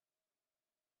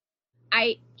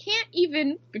 I can't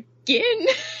even begin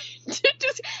to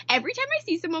just, every time I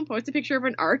see someone post a picture of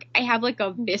an arc, I have like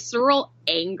a visceral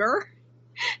anger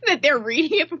that they're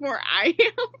reading it before I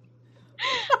am.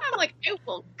 I'm like, I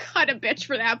will cut a bitch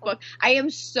for that book. I am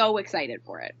so excited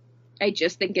for it. I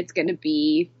just think it's going to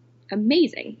be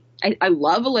amazing. I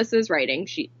love Alyssa's writing.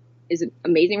 She is an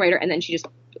amazing writer. And then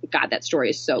God, that story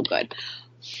is so good.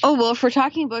 Oh, well, if we're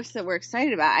talking books that we're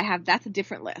excited about, that's a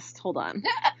different list. Hold on.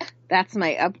 That's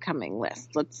my upcoming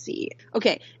list. Let's see.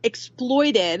 Okay.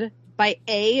 Exploited by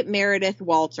A. Meredith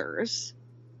Walters.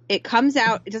 It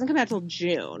doesn't come out till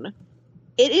June.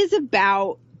 It is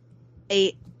about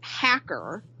a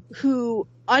hacker who,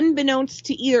 unbeknownst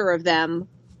to either of them,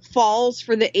 falls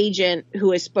for the agent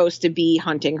who is supposed to be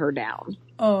hunting her down.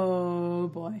 Oh,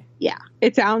 boy. Yeah.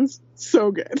 It sounds so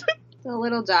good. The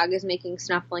little dog is making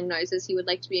snuffling noises. He would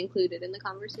like to be included in the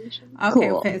conversation. Okay,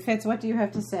 cool. Fitz, what do you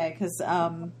have to say? Because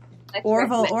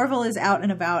Orville is out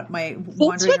and about.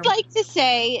 Fitz would like to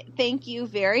say thank you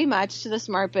very much to the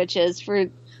Smart Bitches for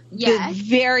the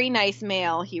very nice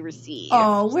mail he received.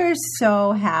 Oh, we're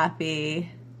so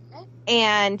happy.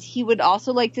 And he would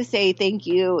also like to say thank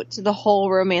you to the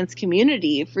whole romance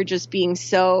community for just being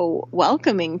so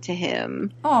welcoming to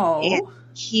him. Oh. And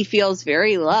he feels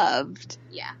very loved.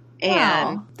 Yeah.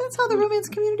 And wow. That's how the romance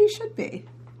community should be.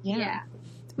 Yeah.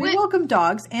 We welcome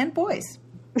dogs and boys.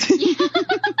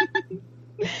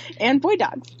 And boy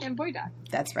dogs.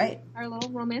 That's right. Our little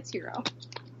romance hero.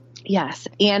 Yes.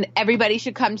 And everybody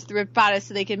should come to the Ripped Bodice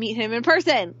so they can meet him in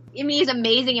person. I mean, he's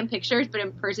amazing in pictures, but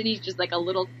in person he's just like a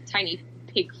little tiny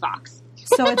pig fox.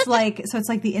 So it's like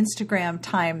the Instagram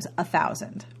times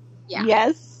 1,000. Yeah.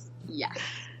 Yes.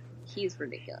 He's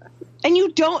ridiculous.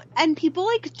 And people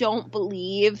like don't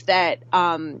believe that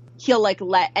he'll like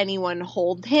let anyone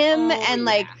hold him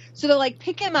so they'll like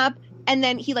pick him up and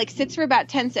then he like sits for about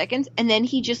 10 seconds and then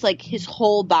he just like his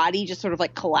whole body just sort of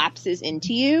like collapses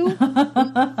into you.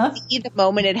 See the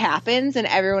moment it happens and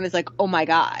everyone is like, oh my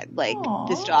God, like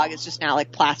this dog is just now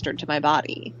like plastered to my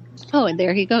body. Oh, and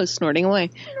there he goes snorting away.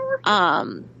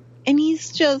 And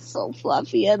he's just so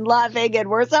fluffy and loving and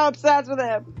we're so obsessed with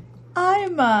him.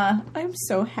 I'm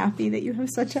so happy that you have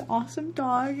such an awesome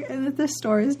dog and that this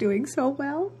store is doing so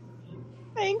well.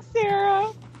 Thanks, Sarah.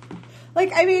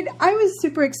 Like, I mean, I was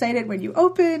super excited when you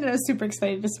opened, and I was super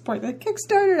excited to support the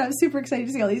Kickstarter, and I was super excited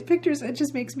to see all these pictures. It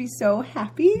just makes me so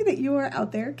happy that you are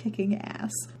out there kicking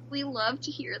ass. We love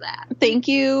to hear that. Thank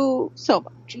you so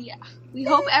much. Yeah. We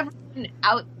hope everyone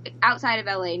outside of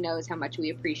LA knows how much we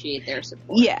appreciate their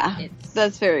support. Yeah,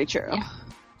 that's very true. Yeah.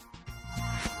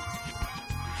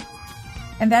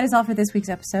 And that is all for this week's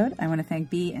episode. I want to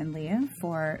thank Bea and Leah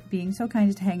for being so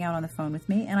kind to hang out on the phone with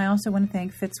me. And I also want to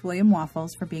thank Fitzwilliam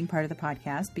Waffles for being part of the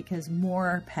podcast because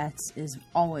more pets is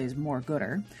always more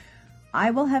gooder.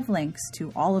 I will have links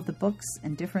to all of the books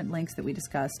and different links that we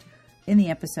discussed in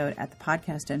the episode at the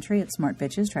podcast entry at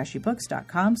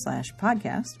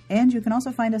smartbitchestrashybooks.com/podcast. And you can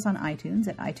also find us on iTunes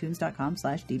at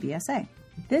itunes.com/DBSA.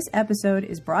 This episode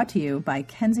is brought to you by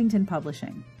Kensington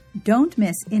Publishing. Don't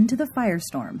miss Into the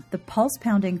Firestorm, the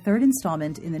pulse-pounding third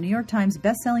installment in the New York Times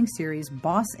bestselling series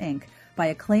Boss Inc. by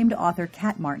acclaimed author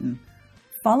Kat Martin.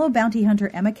 Follow bounty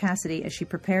hunter Emma Cassidy as she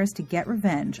prepares to get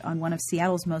revenge on one of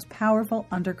Seattle's most powerful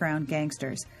underground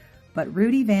gangsters. But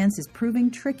Rudy Vance is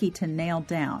proving tricky to nail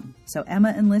down, so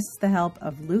Emma enlists the help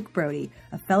of Luke Brody,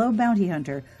 a fellow bounty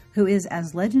hunter who is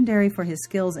as legendary for his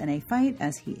skills in a fight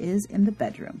as he is in the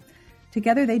bedroom.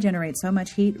 Together they generate so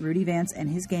much heat, Rudy Vance and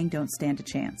his gang don't stand a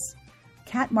chance.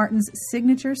 Kat Martin's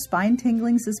signature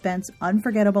spine-tingling suspense,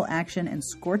 unforgettable action, and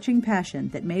scorching passion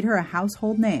that made her a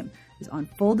household name is on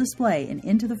full display in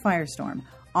Into the Firestorm,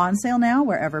 on sale now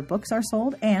wherever books are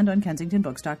sold and on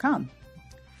KensingtonBooks.com.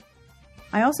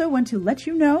 I also want to let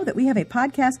you know that we have a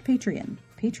podcast Patreon,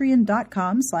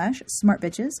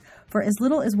 patreon.com/smartbitches. For as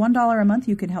little as $1 a month,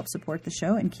 you can help support the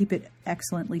show and keep it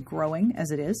excellently growing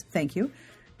as it is. Thank you.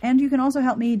 And you can also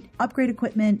help me upgrade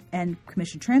equipment and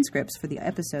commission transcripts for the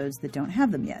episodes that don't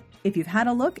have them yet. If you've had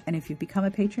a look and if you've become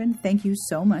a patron, thank you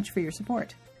so much for your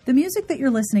support. The music that you're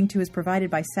listening to is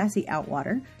provided by Sassy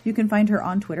Outwater. You can find her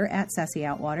on Twitter at Sassy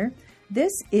Outwater.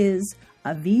 This is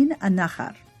Avin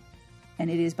Anachar, and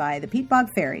it is by the Peat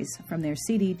Bog Fairies from their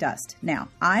CD Dust. Now,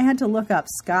 I had to look up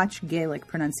Scotch Gaelic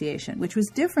pronunciation, which was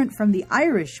different from the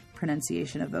Irish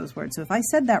pronunciation of those words. So if I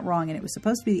said that wrong and it was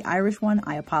supposed to be the Irish one,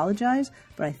 I apologize,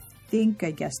 but I think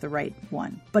I guessed the right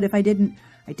one. But if I didn't,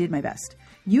 I did my best.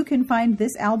 You can find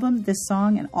this album, this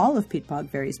song, and all of Peat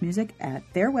Bog Fairies music at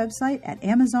their website, at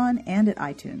Amazon, and at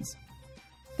iTunes.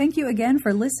 Thank you again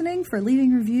for listening, for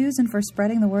leaving reviews, and for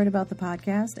spreading the word about the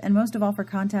podcast, and most of all for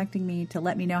contacting me to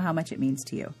let me know how much it means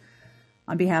to you.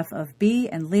 On behalf of Bea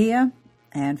and Leah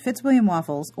and Fitzwilliam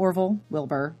Waffles, Orville,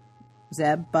 Wilbur,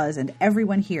 Zeb, Buzz, and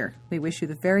everyone here, we wish you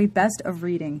the very best of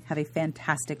reading. Have a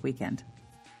fantastic weekend.